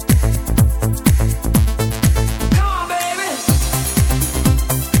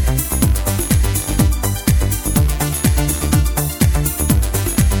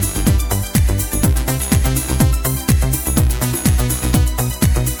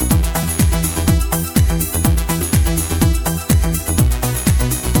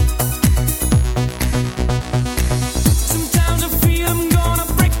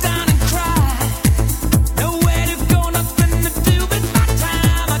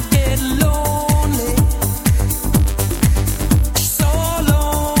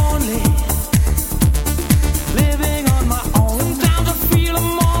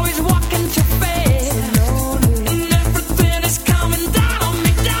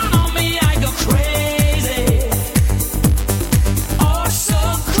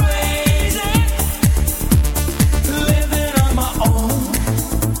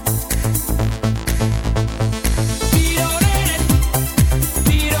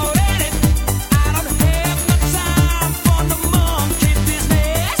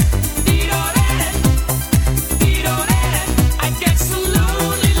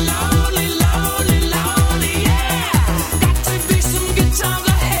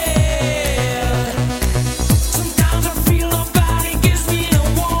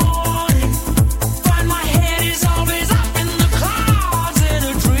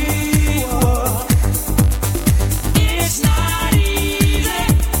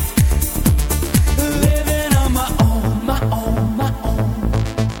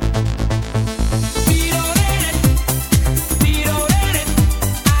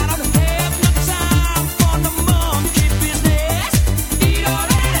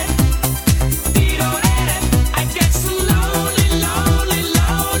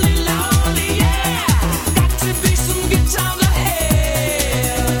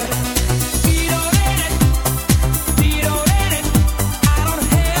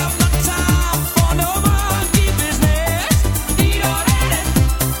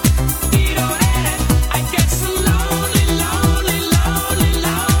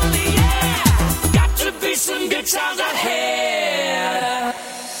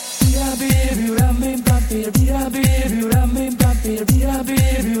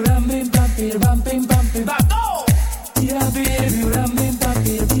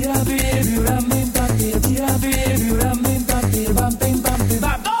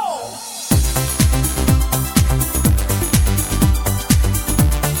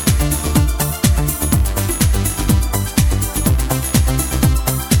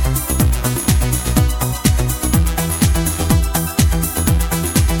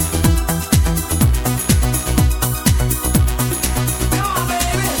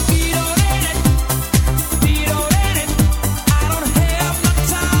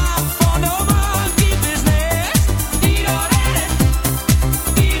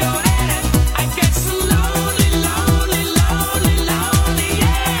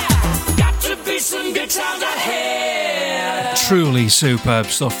 Truly superb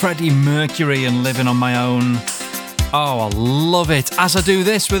stuff. Freddie Mercury and Living on My Own. Oh, I love it. As I do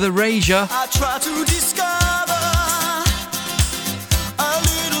this with Erasure. I try to discover a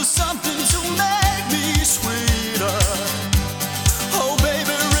little something to make me sweeter. Oh,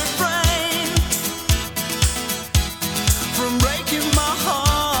 baby, refrain from breaking my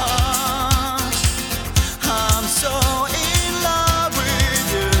heart. I'm so in love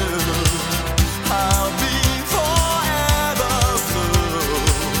with you. I'll be forever blue.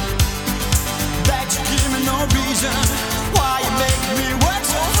 That you give me no reason why you make me work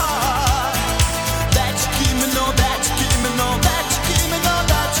so hard. That you give me no, that you give me no, that you give me no,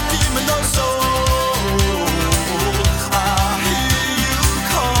 that you give me no soul. I hear you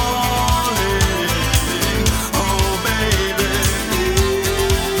calling, oh baby,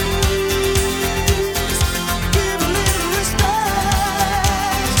 please give a little respect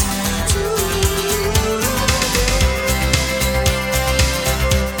to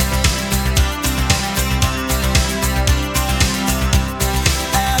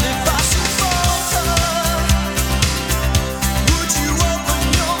And if I should falter, would you open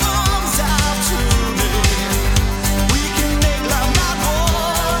your arms out to me? We can make love not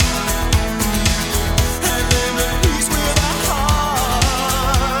war, and live at peace with our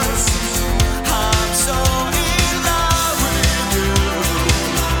hearts. I'm so in love with you.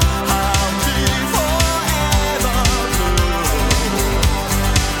 I'll be forever blue.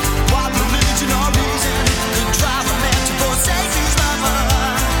 What religion or reason could drive a man to forsake his lover?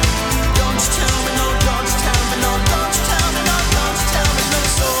 Don't you tell me no, don't you tell me no, don't you tell me no, don't you tell me no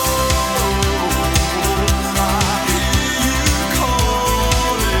soul. I hear you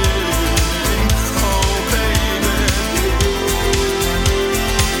calling, oh baby,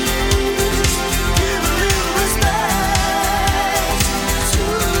 please give a little respect to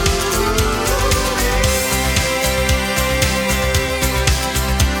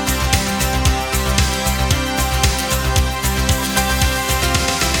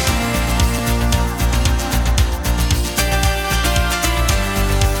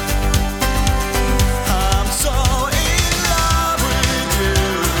I'm so in love with you.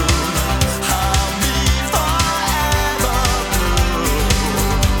 I'll be forever blue.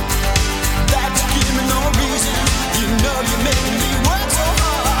 That you give me no reason. You know you're making me work so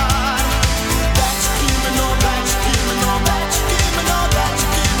hard. That you give me no, that you give me no, that you give me no, that you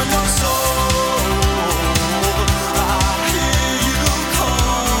give me no soul. I hear you calling, oh baby, give a little respect to I hear you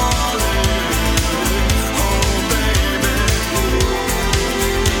calling, oh baby,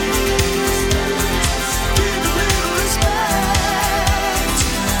 give a little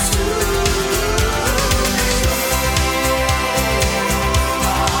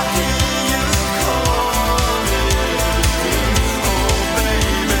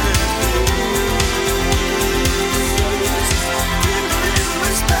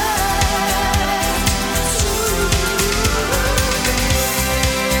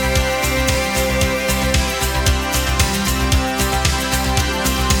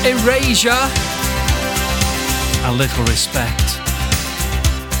Erasure. A little respect.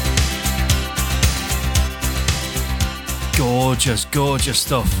 Gorgeous, gorgeous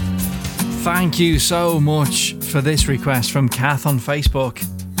stuff. Thank you so much for this request from Kath on Facebook.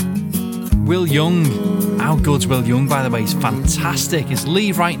 Will Young. How good's Will Young, by the way? He's fantastic. It's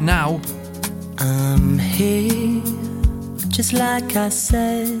Leave Right Now. I'm here, just like I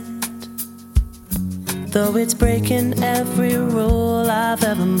said. Though it's breaking every rule I've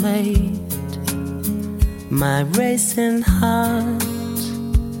ever made. My racing heart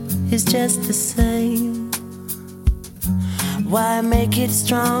is just the same. Why make it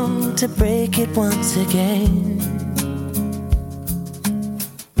strong to break it once again?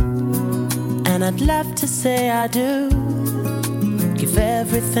 And I'd love to say I do, give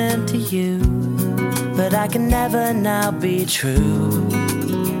everything to you, but I can never now be true.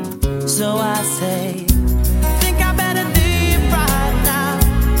 So I say, think I better leave right now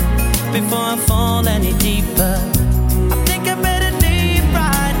before I fall any deeper. I think I better leave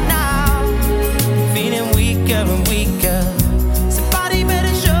right now, feeling weaker and weaker. Somebody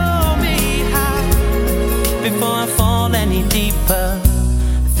better show me how before I fall any deeper.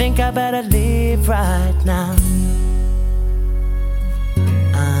 I think I better leave right now.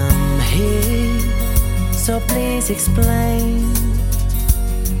 I'm here, so please explain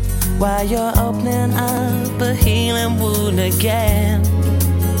why you're opening up a healing wound again.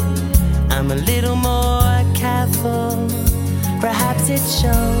 I'm a little more careful, perhaps it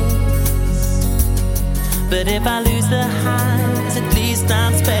shows. But if I lose the highs, at least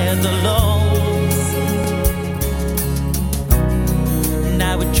I'm spared the lows. And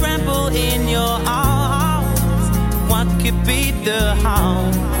I would trample in your arms. What could beat the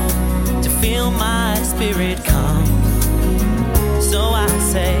heart to feel my spirit calm. So I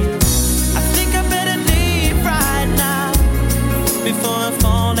say, I think I better leave right now before I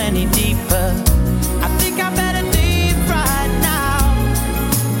fall any deeper. I think I better leave right now,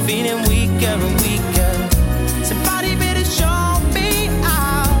 feeling weaker and weaker. Somebody better show me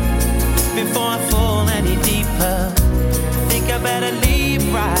out before I fall any deeper. I think I better leave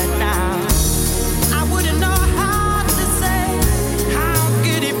right now. I wouldn't know how to say how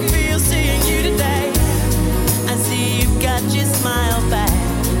good it feels seeing you today. I see you got your smile back,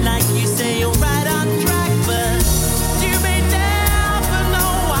 like you say you're right on track, but you may never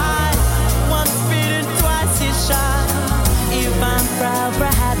know why. Once bitten, twice is shy. If I'm proud,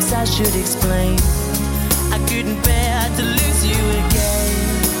 perhaps I should explain. I couldn't bear to lose you again.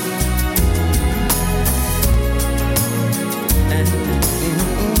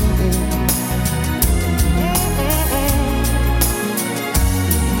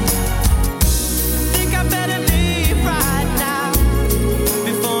 Think I better leave right now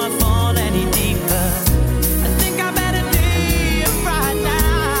before I fall any deeper. I think I better leave right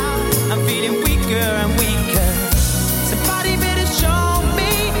now. I'm feeling weaker and weaker. Somebody better show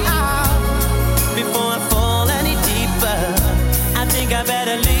me out before I fall any deeper. I think I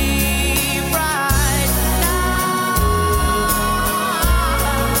better leave right now.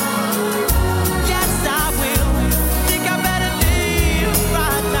 Yes, I will. Think I better leave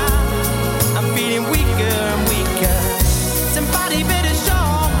right now. I'm feeling weaker and weaker. Somebody better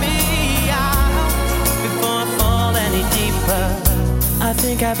show me out before I fall any deeper. I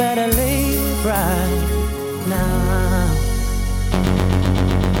think I better leave right now.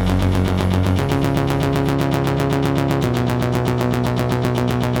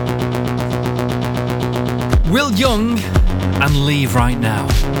 Will Young and Leave Right Now.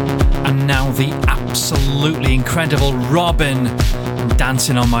 And now the absolutely incredible Robin,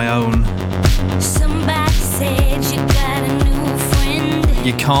 Dancing on My Own. Somebody said you got a new friend.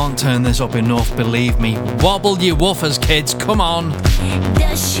 You can't turn this up enough, believe me. Wobble you woofers, kids, come on.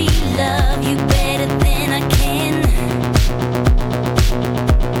 Does she love you better than I can?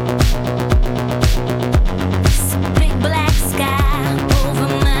 Big black sky over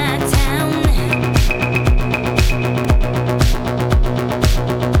my town.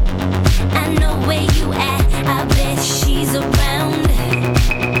 I know where you at, I bet she's around.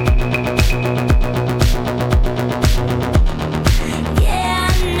 Yeah,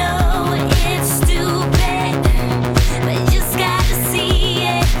 I know it's stupid, but just gotta see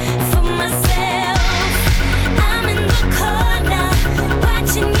it for myself.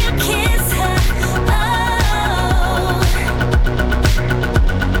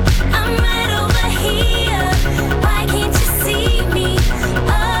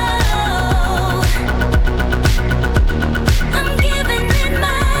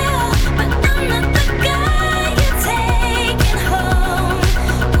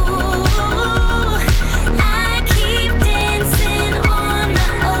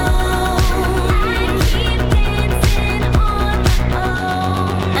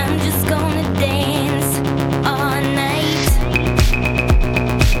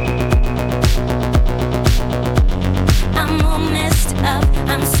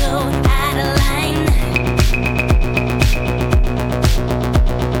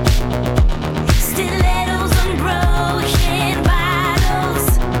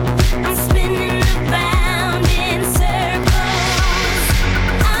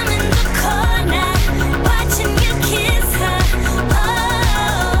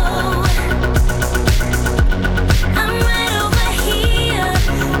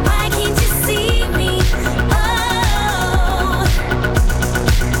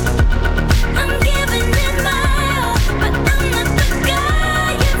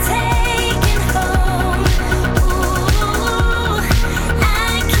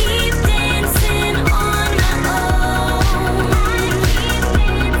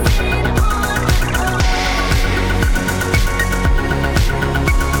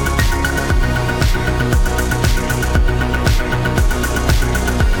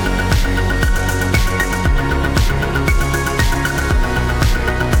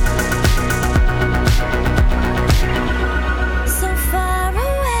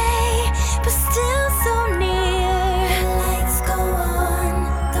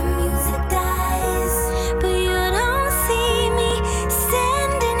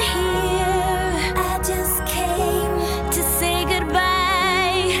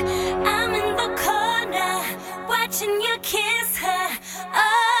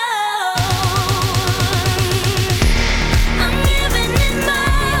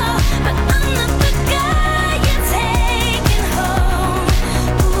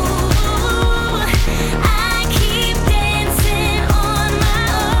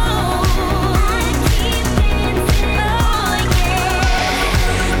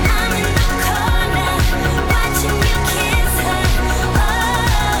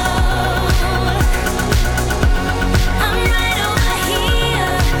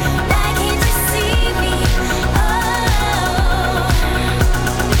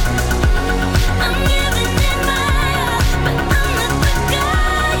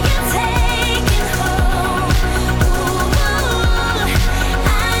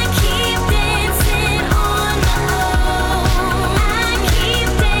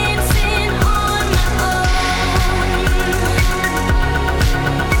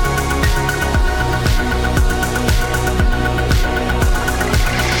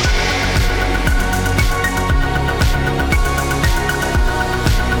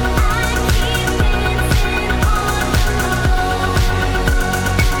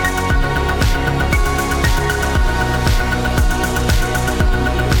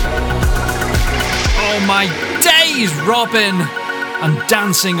 my days, Robin, and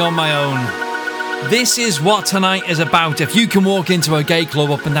Dancing on My Own. This is what tonight is about. If you can walk into a gay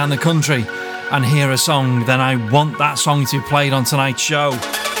club up and down the country and hear a song, then I want that song to be played on tonight's show.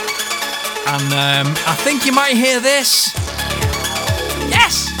 And I think you might hear this.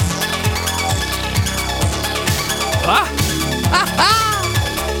 Yes!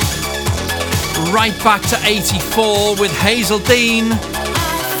 Right back to 84 with Hazel Dean.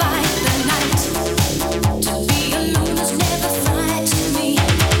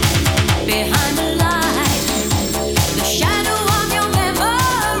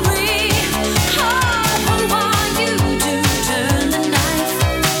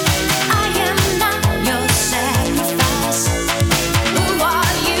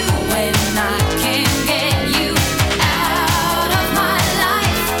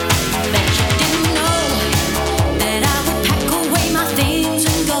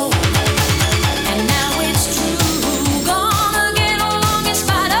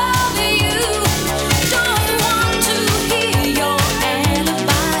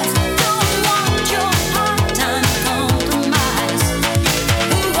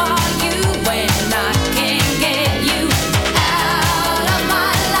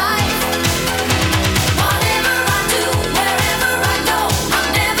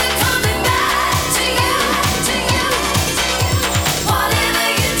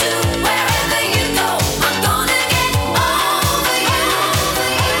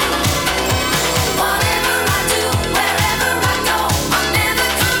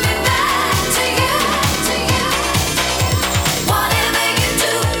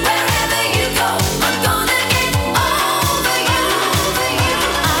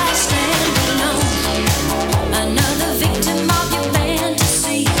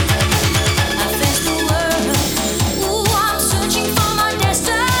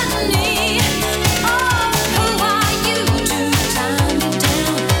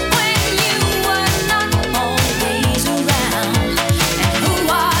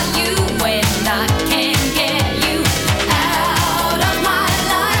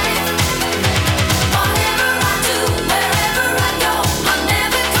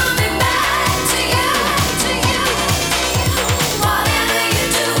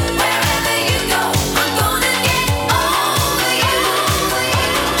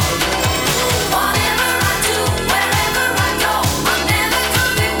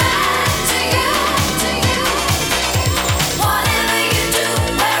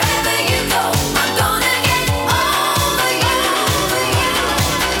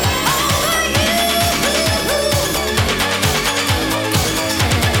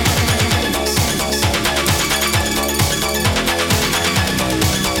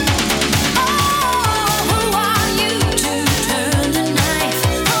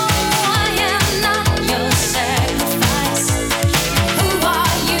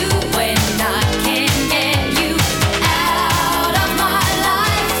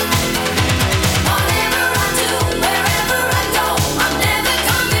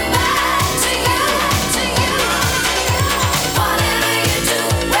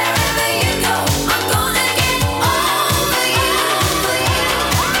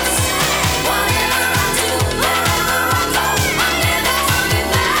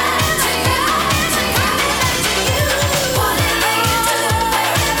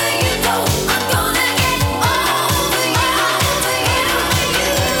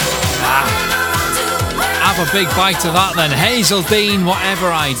 Big bite to that then. Hazel Dean, Whatever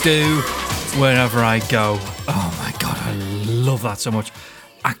I Do, Wherever I Go. Oh my God, I love that so much.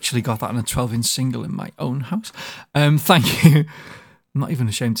 Actually got that on a 12-inch single in my own house. Thank you. I'm not even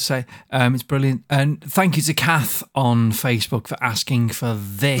ashamed to say. It's brilliant. And thank you to Kath on Facebook for asking for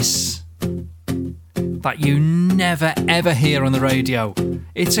this that you never ever hear on the radio.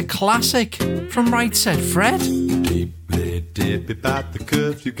 It's a classic from Right Said Fred. Deeply dip about the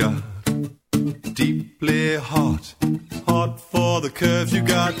curves you got. Deeply hot, hot for the curves you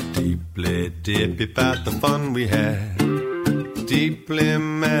got. Deeply dippy about the fun we had. Deeply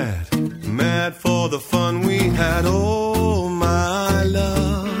mad, mad for the fun we had. Oh my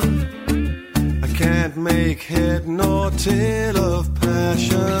love, I can't make head nor tail of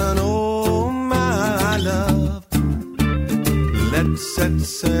passion. Oh my love, let's set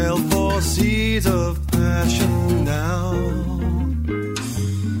sail for seas of passion now.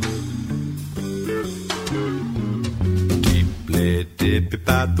 Dip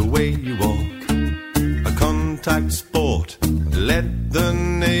about the way you walk, a contact sport. Let the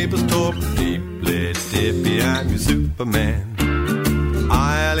neighbors talk. Deeply dippy, I'm your Superman.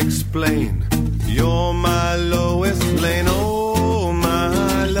 I'll explain. You're my lowest lane. Oh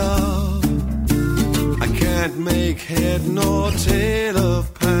my love, I make head nor tail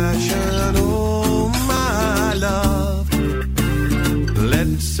of passion. Oh, my love,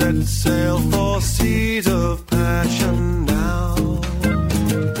 let's set sail for seas of passion now.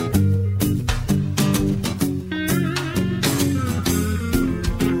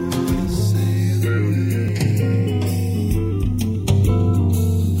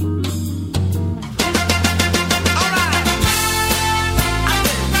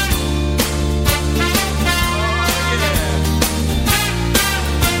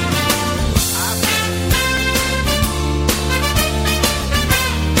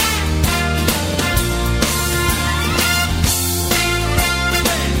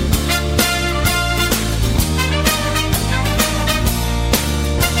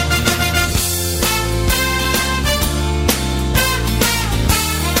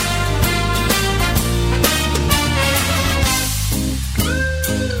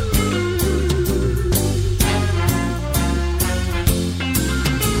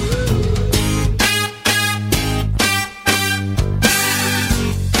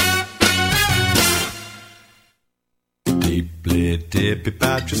 Dippy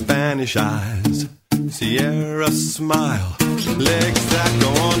about your Spanish eyes, Sierra smile, legs that go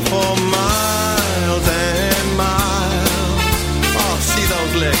on for miles and miles. Oh, see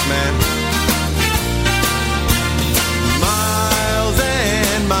those legs, man. Miles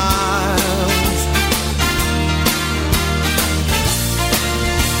and miles.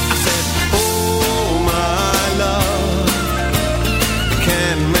 I said, oh, my love,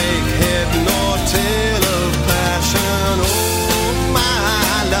 can't make head nor tail of passion.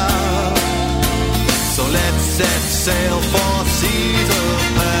 Oh, let's set sail for seas of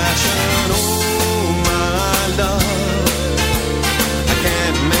passion. Oh, my love, I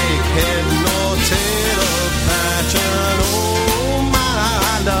can't make head nor tail of passion. Oh,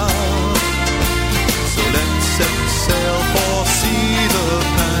 my love, so let's set sail for seas of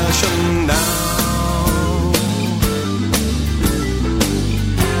passion now.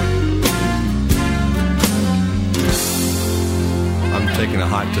 I'm taking a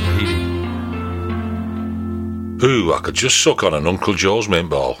hike to Tahiti. Ooh, I could just suck on an Uncle Joe's mint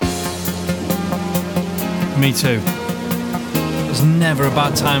ball. Me too. There's never a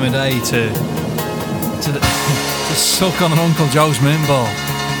bad time of day to suck on an Uncle Joe's mint ball.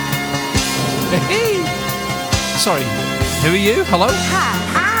 Sorry, who are you? Hello?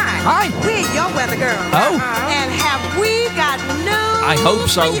 Hi. We're your weather girl. Oh. And have we got news I hope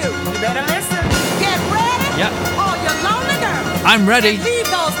so. for you? You better listen. Get ready. Yeah. All you lonely girls. I'm ready. And leave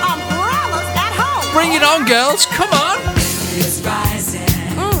those umbrellas at home. Bring it on, girls. Come on. It's rising.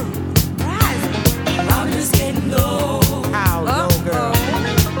 Problems getting low. How low, girl?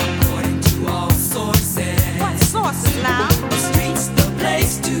 According to all sources. What sources now? The streets, the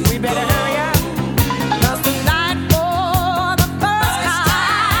place to We better hurry up. 'Cause tonight for the first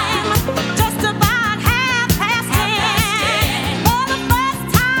time, just about 10:30, for the first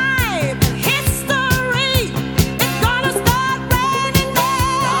time in history, it's gonna start raining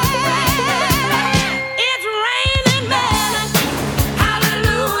men. It's raining men.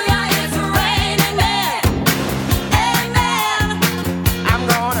 Hallelujah, it's raining men. Amen. I'm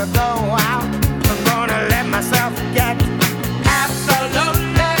gonna go out. I'm gonna let myself get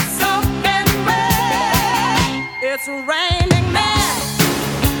absolutely soaked.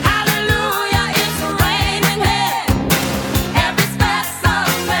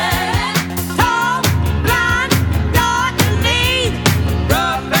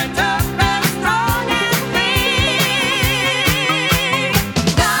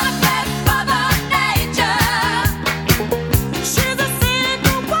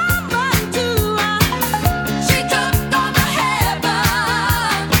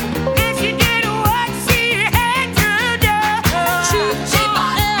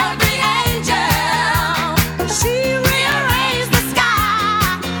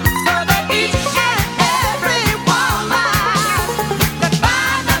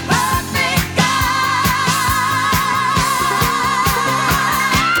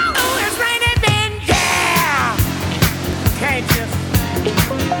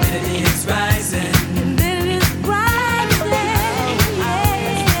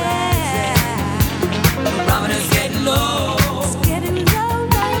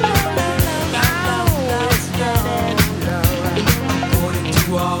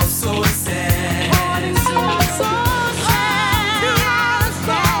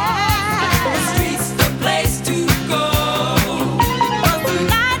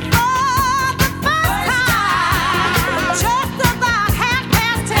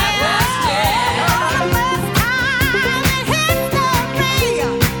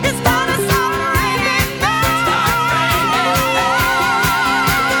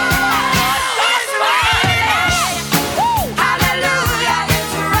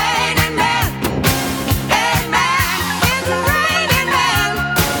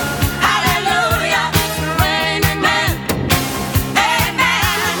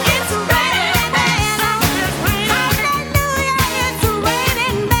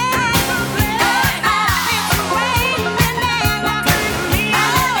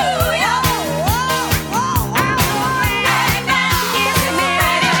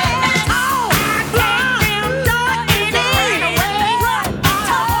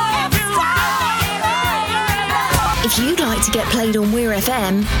 to get played on Weir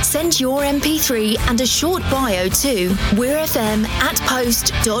FM, send your MP3 and a short bio to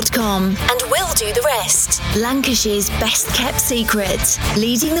weirfm@post.com and we'll do the rest. Lancashire's best kept secret,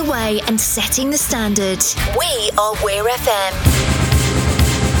 leading the way and setting the standard. We are Weir FM.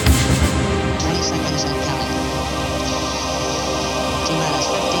 20 seconds and counting. T-minus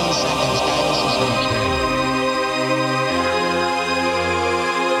 15 seconds, guidance is reached.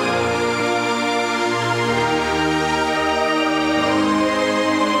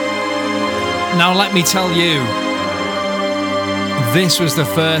 Now let me tell you, this was the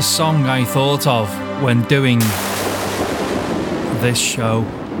first song I thought of when doing this show.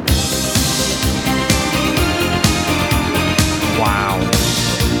 Wow.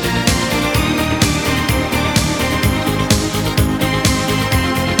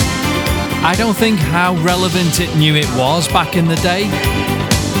 I don't think how relevant it knew it was back in the day.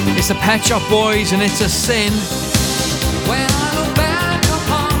 It's the Pet Shop Boys and It's a Sin. When I look back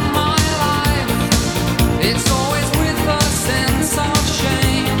upon my life, it's always with a sense of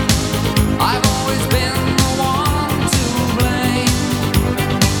shame. I've always been the one to blame.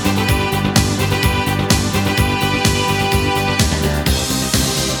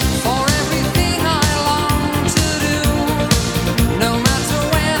 For everything I long to do, no matter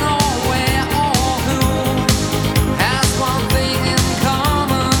when or where or who, has one thing in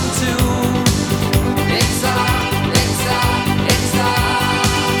common too. It's a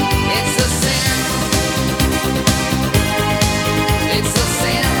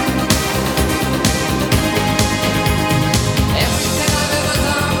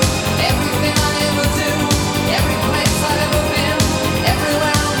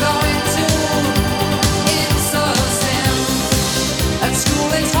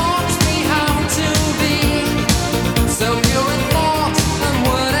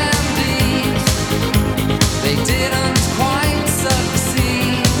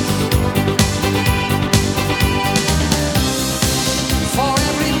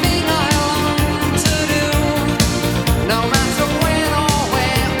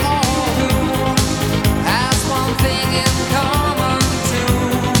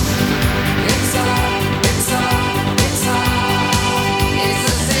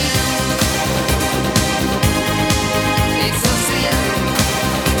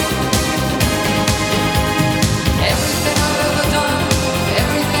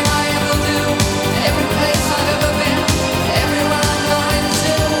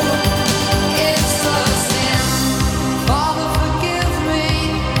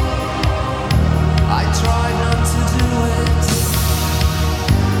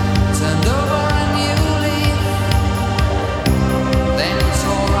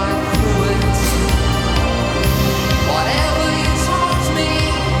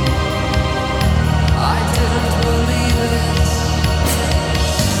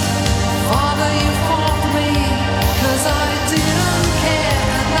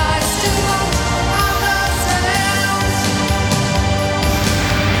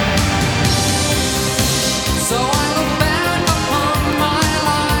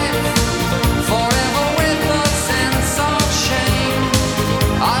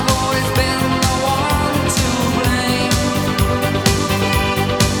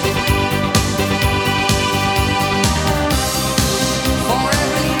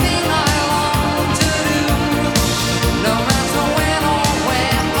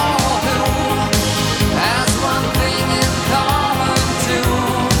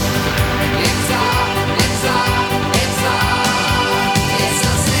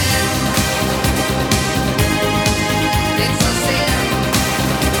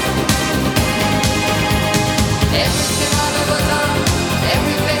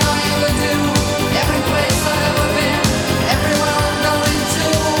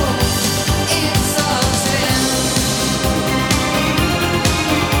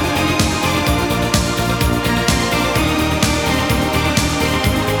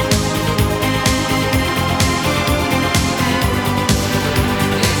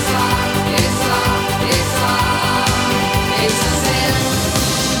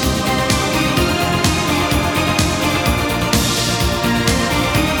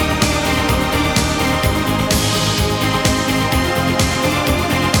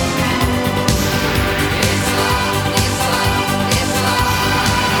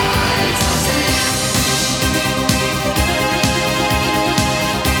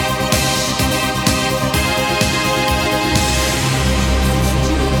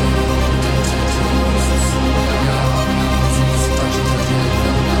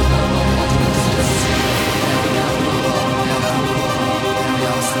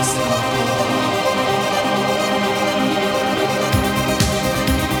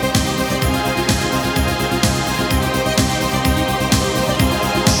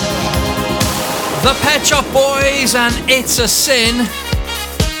The Pet Shop Boys and It's a Sin.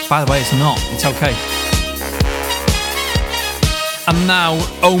 By the way, it's not. It's okay. And now,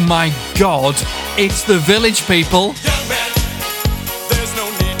 oh my God, it's the Village People. Young man, there's no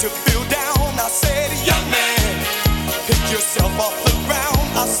need to feel down. I said, young man, pick yourself off the ground.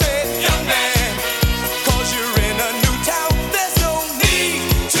 I said, young man, 'cause you're in a new town. There's no need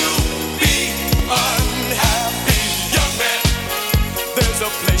to be unhappy. Young man, there's a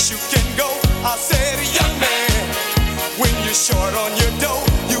place you can go. I said, young man, when you're short on your dough,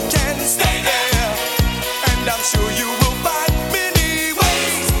 you can stay there. And I'm sure you will find many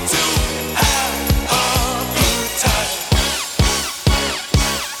ways to have a good time.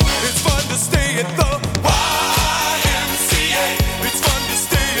 It's fun to stay at the YMCA. It's fun to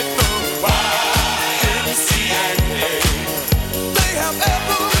stay at the YMCA. They have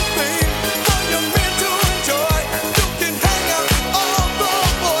everything for young men to enjoy. You can hang out with all the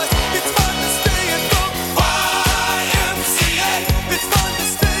boys. It's fun to stay at the YMCA. It's fun to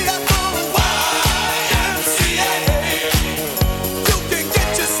stay at the YMCA. You can get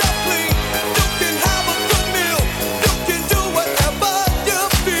yourself clean. You can have a good meal. You can do whatever you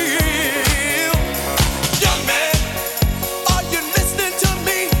feel. Young man, are you listening to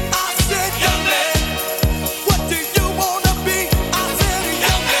me? I said, young man, what do you wanna be? I said,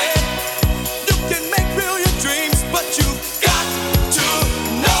 young man, you can make real your dreams, but you got to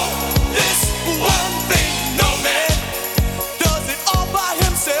know this one thing. No man does it all by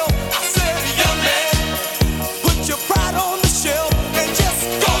himself. I said, young man, put your pride on the shelf and just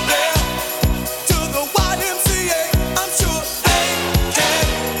go there to the YMCA. I'm sure they can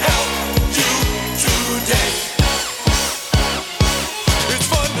help you today. It's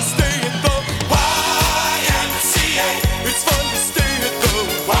fun to stay at the YMCA. It's fun to stay at the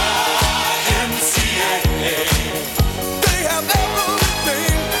YMCA. They have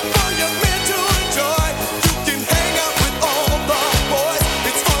everything for young men to enjoy. You can hang out with all the boys.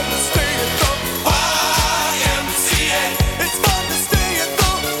 It's fun to stay at the YMCA. It's fun to stay at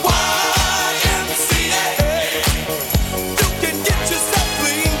the YMCA. You can get yourself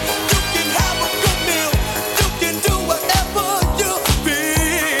clean. You can have a good meal. You can do whatever you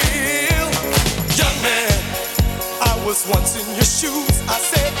feel. Young man, I was once in your shoes. I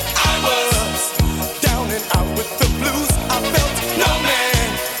said I was down and out with the blues. I felt no man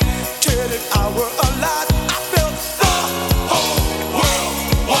cared if I were alive. I felt the whole world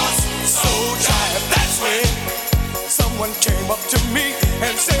was so tired. That's when someone came up to me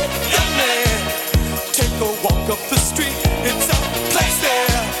and said, young man, take a walk up the street. It's a place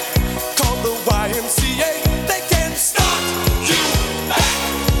there called the YMCA. They can start you back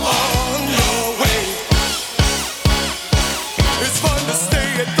on your way. It's fun to stay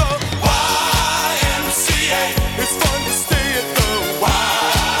at the YMCA. It's fun to stay at the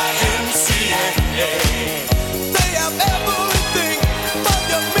YMCA. They have everything for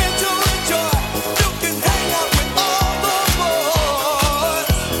young men to enjoy. You can hang out with all the boys.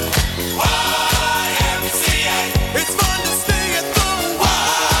 YMCA. It's fun to stay at the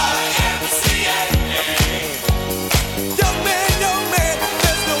YMCA. Young man,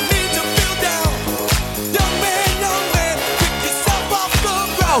 there's no need to feel down. Young man, pick yourself off the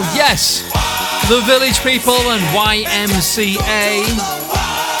ground. Oh, yes. The Village People and YMCA.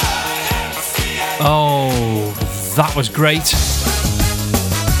 Oh, that was great.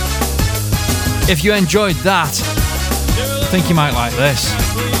 If you enjoyed that, I think you might like this.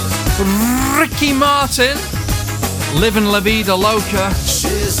 Ricky Martin, Livin' La Vida Loca.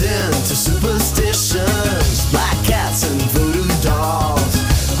 She's into superstitions, black cats and voodoo dolls.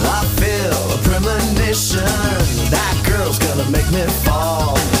 I feel a premonition, that girl's gonna make me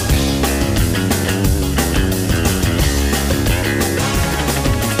fall.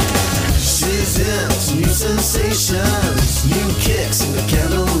 She's into new sensations, new kicks in the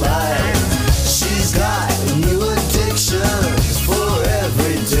candlelight. She's got new addictions for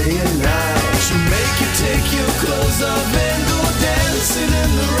every day and night. She'll make you take your clothes off and go dancing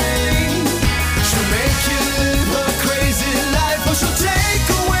in the rain. She'll make you live her crazy life, or she'll take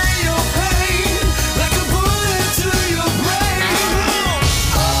away your pain like a bullet to your brain.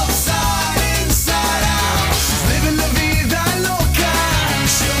 Upside, inside out, she's living la vida loca.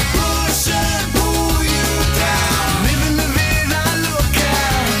 She'll push and pull you down, living la vida loca.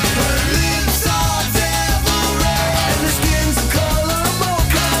 Her lips are devil red and her skin's the color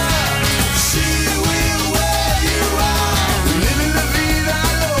mocha. She will wear you out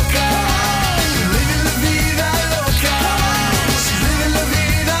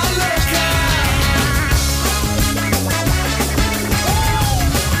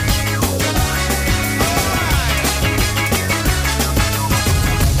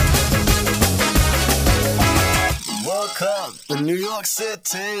from New York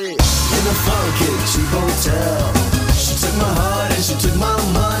City in a funky cheap hotel. She took my heart and she took my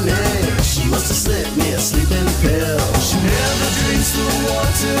money. She must have slipped me a sleeping pill. She never drinks the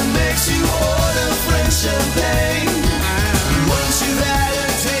water, makes you order French champagne. Once you've had a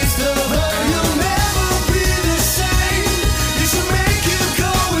taste of her, you'll never be the same. You should make you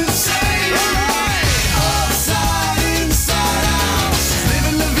go insane. Upside, inside out, she's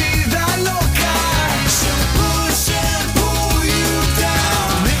living la vida loca. She'll push and pull you down,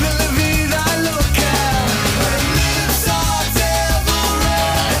 living la vida loca. Her lips are devil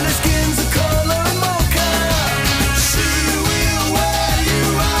red and her skin's a color mocha. She will wear you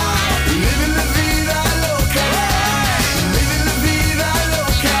out, living la vida loca. Living la vida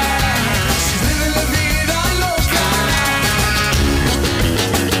loca. She's living la vida loca.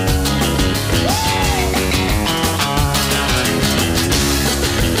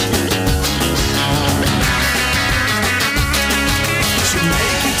 She'll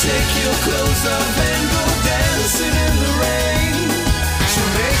make you take your clothes off and go dancing in the rain.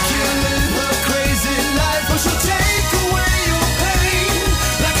 She'll make you live a crazy life, or she'll take away your pain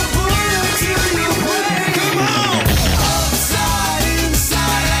like a bullet to your brain. Come on! Upside,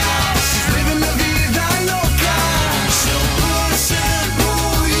 inside out, she's living la vida loca. She'll push and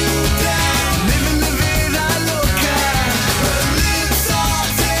pull you down, living la vida loca. Her lips are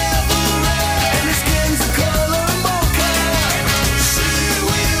devil red and her skin's a color mocha. She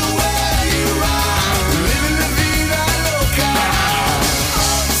will wear you out, living la vida loca.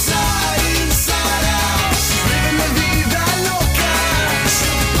 Upside, inside out, she's living la vida loca.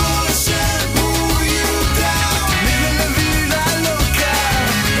 She'll push and pull you down, living la vida loca.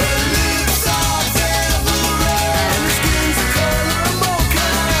 Her lips are devil red and her skin's a color mocha.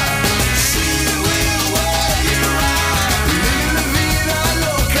 She will wear you out, living la vida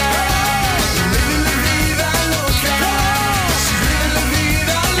loca. Living la vida loca. She's living la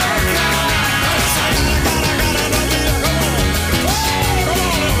vida loca.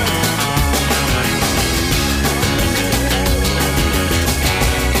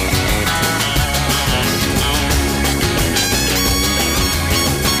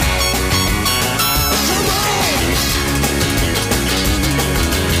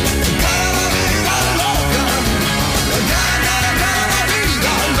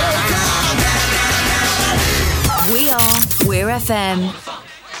 We are We're FM.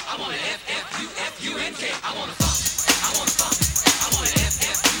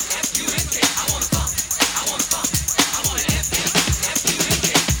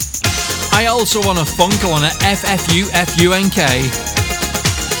 I also want to funk. I want to FFUFUNK.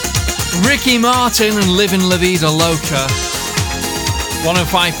 Ricky Martin and Livin' La Vida Loca.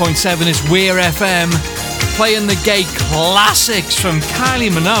 105.7 is We're FM. Playing the gay classics from Kylie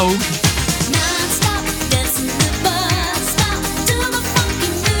Minogue. Living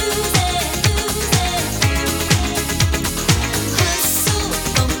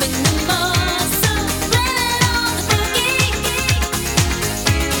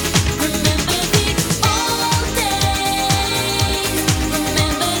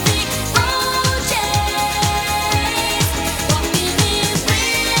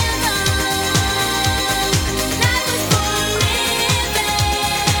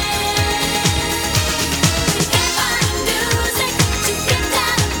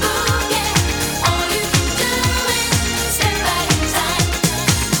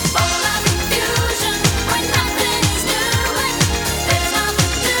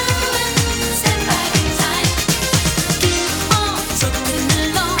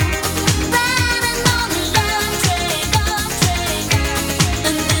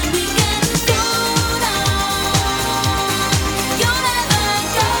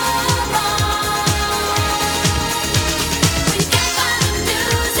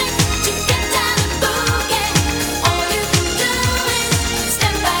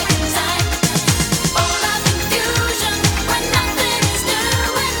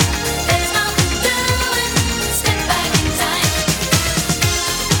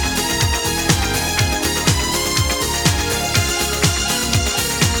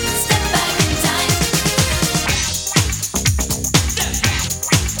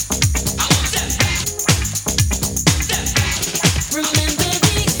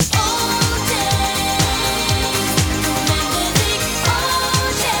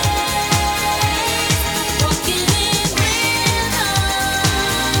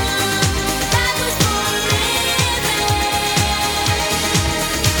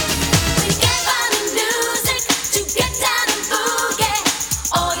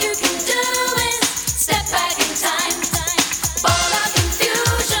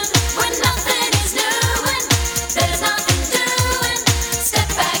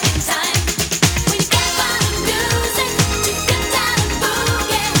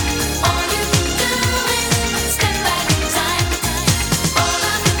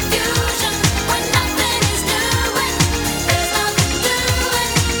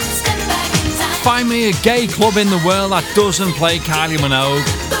Find me a gay club in the world that doesn't play Kylie Minogue.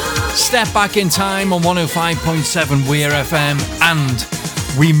 Step back in time on 105.7 Weir FM, and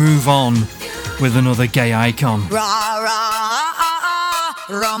we move on with another gay icon. Ra ra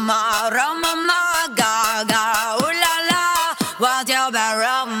Roma Roma ma ga ga ooh la la, what's your bad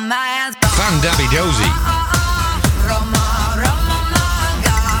romance? Van Dabby Dozy.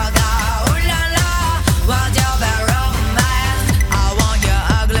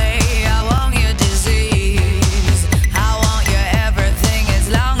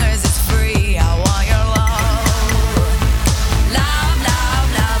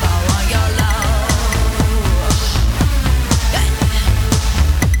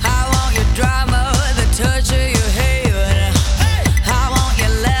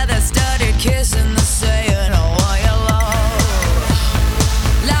 Kissing the sand, I want your love.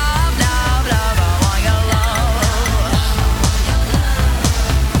 Love, love, love, I want your love.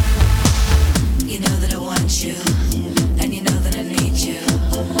 You know that I want you, and you know that I need you.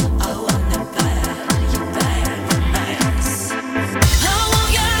 I want the bad, your bad romance. I want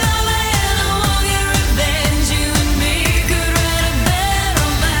your love and I want your revenge. You and me could write a bad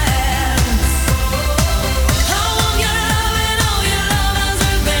romance. I want your love and all your lovers'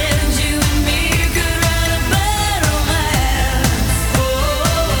 revenge. You and me could write a bad romance.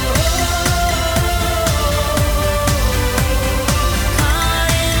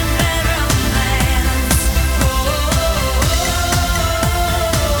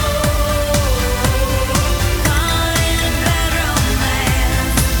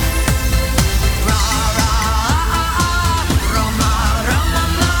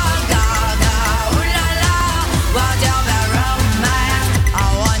 I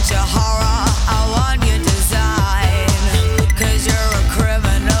want your horror, I want your design. 'Cause you're a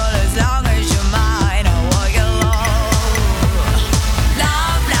criminal as long as you're mine. I want your love.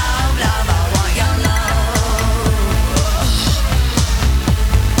 Love, love, love, I want your love.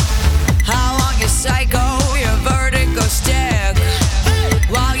 I want your psycho, your vertigo stick.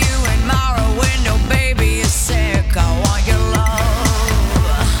 While you admire a window, baby, you're sick. I want your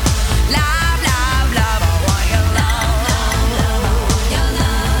love. Love, love, love, I want your love.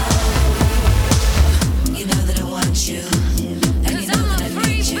 You know that I want you, and you know that I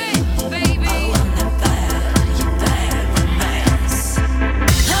need you. I want the bad, your bad romance.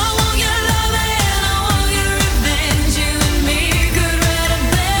 I want your love and I want your revenge. You and me could write a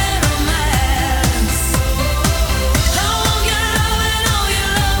bad romance. I want your love and all your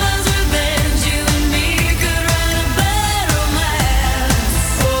lovers' revenge. You and me could write a bad romance.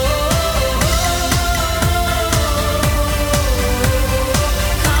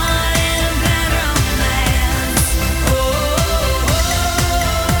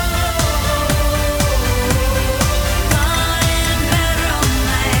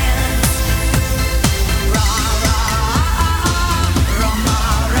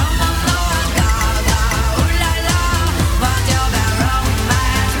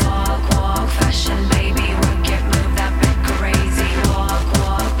 Walk, walk, fashion, baby, work it, move that bit crazy. Walk,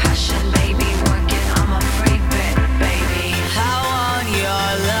 walk, passion, baby, work it, I'm a freak bit, baby. I want your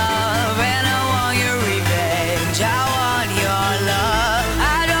love and I want your revenge. I want your love, I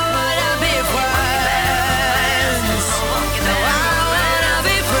don't wanna be friends. No, I wanna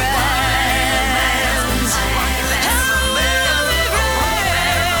be friends. I wanna be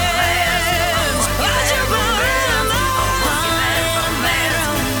friends. What's your bad romance?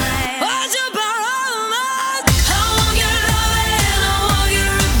 What's your bad romance? I want your love and I want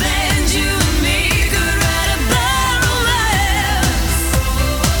your revenge. You and me could write a bad romance.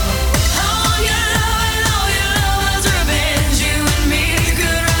 I want your love and all your lovers' revenge. You and me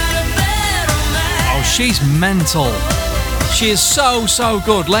could write a bad romance. Oh, she's mental. She is so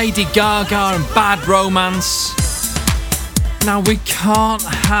good. Lady Gaga and Bad Romance. Now, we can't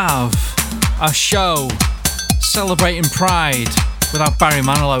have a show celebrating Pride without Barry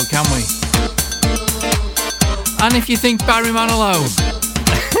Manilow, can we? And if you think Barry Manilow,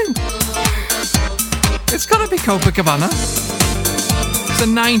 it's got to be Copacabana. It's a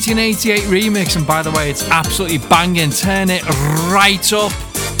 1988 remix, and by the way, it's absolutely banging. Turn it right up.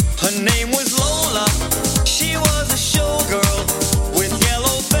 Her name was Lola. She was a showgirl with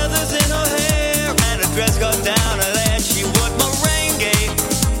yellow feathers in her hair and a dress got down her leg. She would merengue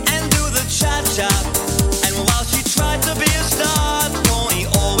and do the cha-cha. And while she tried to be a star, the pony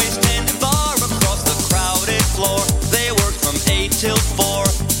always standing far across the crowded floor. They worked from 8 till 4.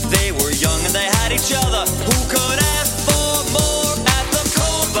 They were young and they had each other. Who could ask for more at the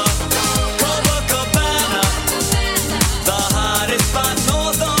Copacabana? The hottest spot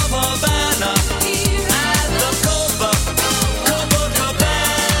north of Havana.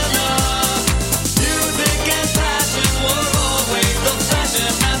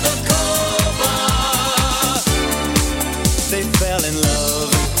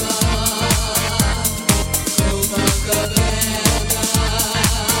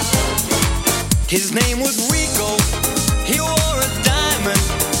 His name was Rico. He wore a diamond.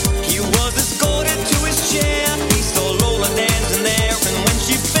 He was escorted to his chair. He saw Lola dancing there, and when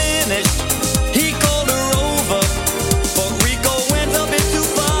she finished, he called her over. But Rico went a bit too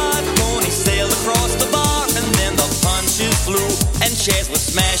far. Tony sailed across the bar, and then the punches flew, and chairs were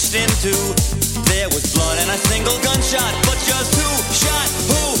smashed in two. There was blood and a single gunshot, but just who shot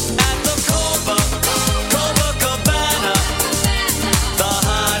who at the Copacabana? The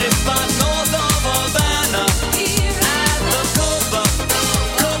hottest spot north of Havana. At the Copacabana.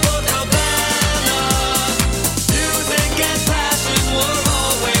 Music and passion were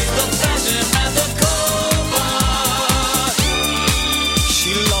always the fashion at the Copa.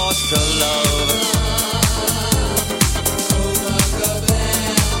 She lost her love.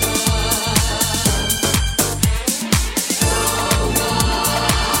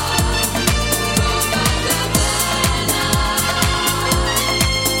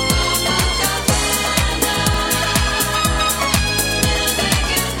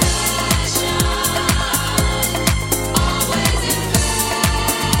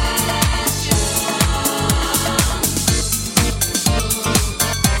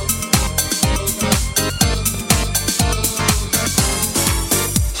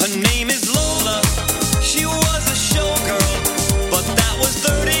 Her name is Lola. She was a showgirl, but that was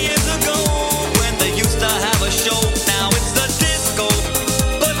 30 years ago when they used to have a show. Now it's the disco,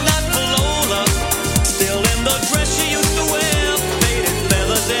 but not for Lola. Still in the dress she used to wear, faded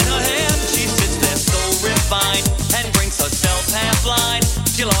feathers in her hair. She sits there so refined and brings herself half blind.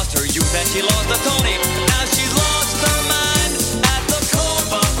 She lost her youth and she lost her Tony. Now she's lost her mind at the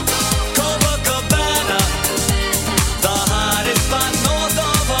Copacabana. The hottest spot north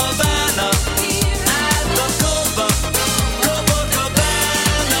of Havana. At the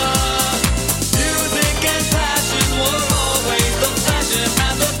Copacabana. Music and passion were always the fashion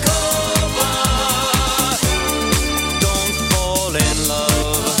at the Copa. Don't fall in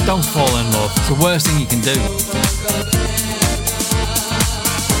love. Don't fall in love. It's the worst thing you can do.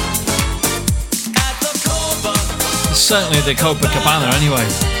 Certainly the Copacabana, anyway.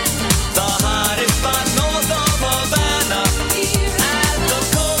 The hottest spot north of Havana. At the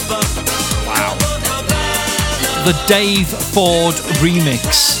Copacabana. The Dave Ford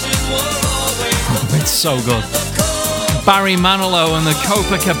remix. It's so good. Barry Manilow and the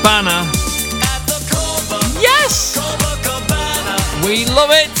Copacabana. Yes! We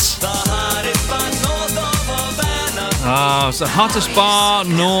love it! Oh, it's the hottest bar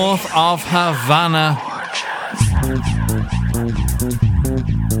north of Havana.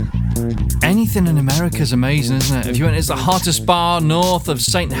 Anything in America is amazing, isn't it? If you went, it's the hottest bar north of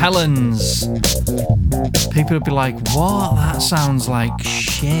St. Helens. People would be like, what? That sounds like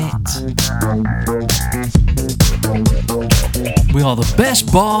shit. We are the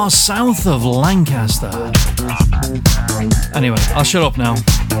best bar south of Lancaster. Anyway, I'll shut up now.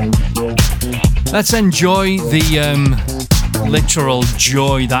 Let's enjoy the literal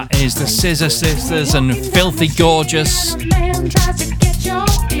joy that is the Scissor Sisters and Filthy Gorgeous. Man tries to get your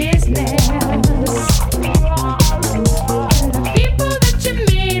business. People that you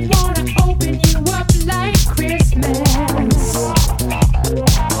meet wanna open you up like Christmas.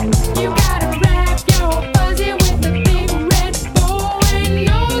 You gotta wrap your fuzzy with a big red bow. Ain't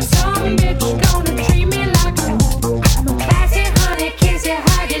no some bitch gonna treat me like a I'm a classy honey, kiss it,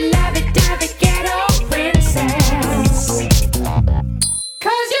 hug it, love it, dove it, ghetto princess.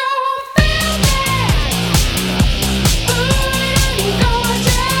 'Cause you're filthy. Ooh, and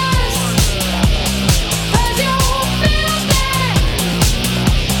gorgeous.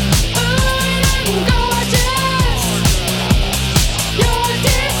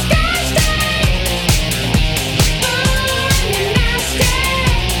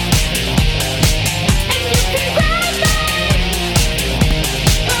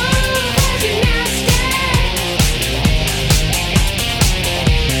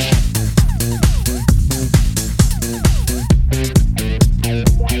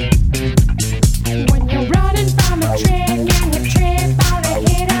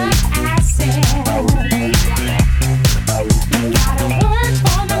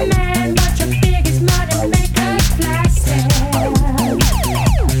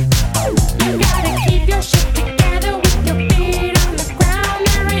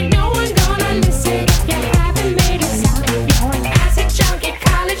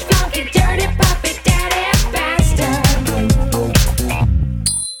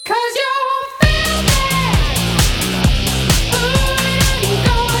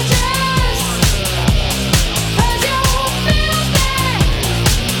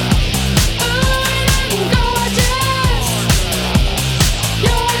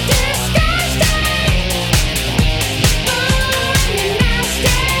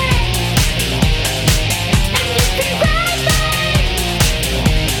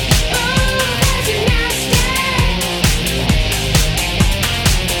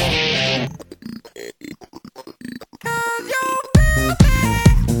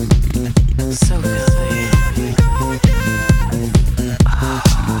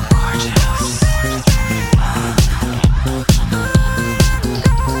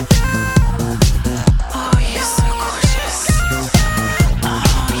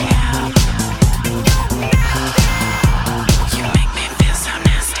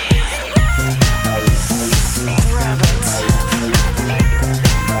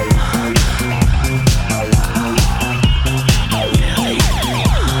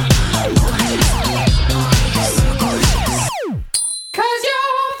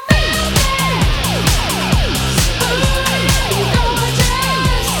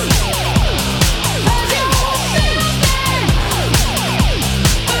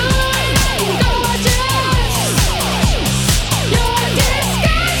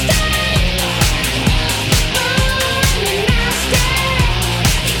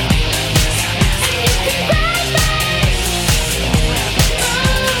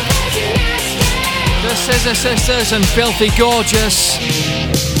 Scissor Sisters and Filthy Gorgeous.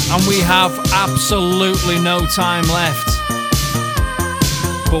 And we have absolutely no time left.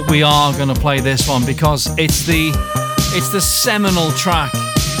 But we are going to play this one because it's the seminal track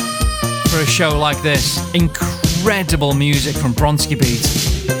for a show like this. Incredible music from Bronski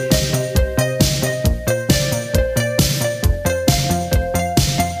Beat.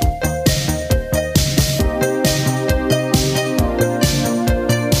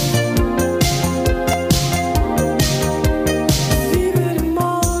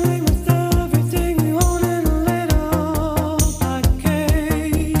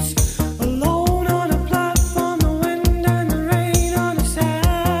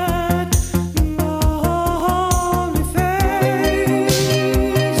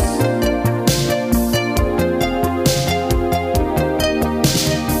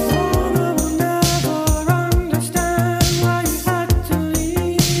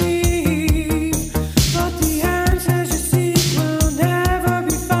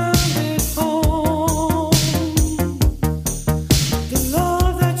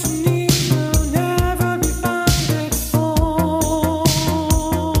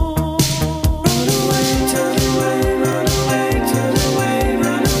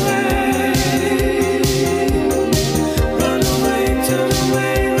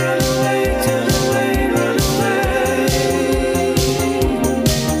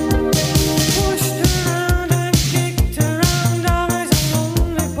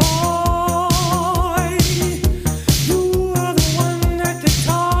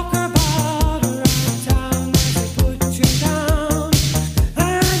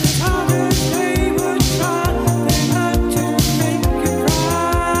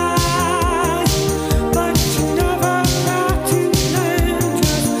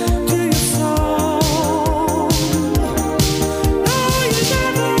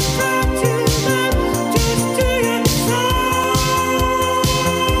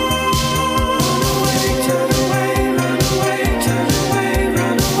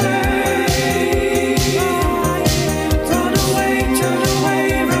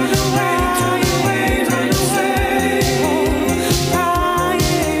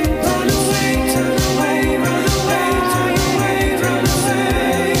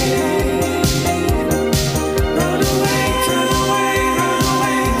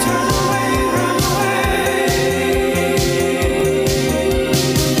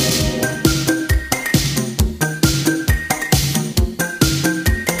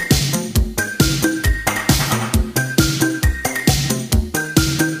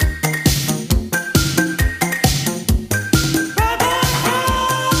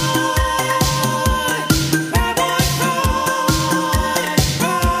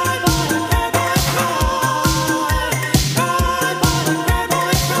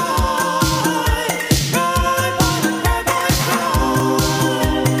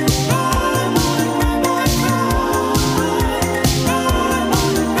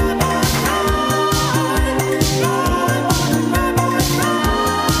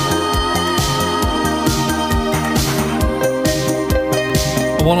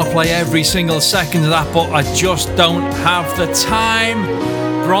 I want to play every single second of that, but I just don't have the time.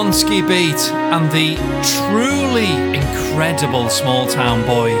 Bronski Beat and the truly incredible Small Town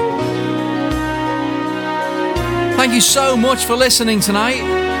Boy. Thank you so much for listening tonight.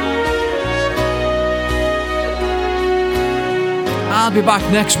 I'll be back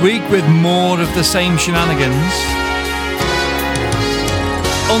next week with more of the same shenanigans.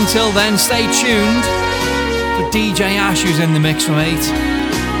 Until then, stay tuned for DJ Ash, who's in the mix from 8.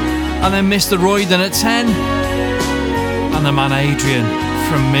 And then Mr. Royden at 10. And the man Adrian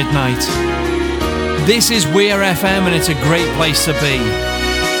from midnight. This is Weir FM and it's a great place to be.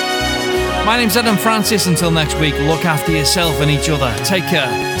 My name's Adam Francis. Until next week, look after yourself and each other. Take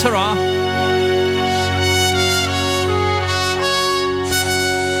care. Ta-ra.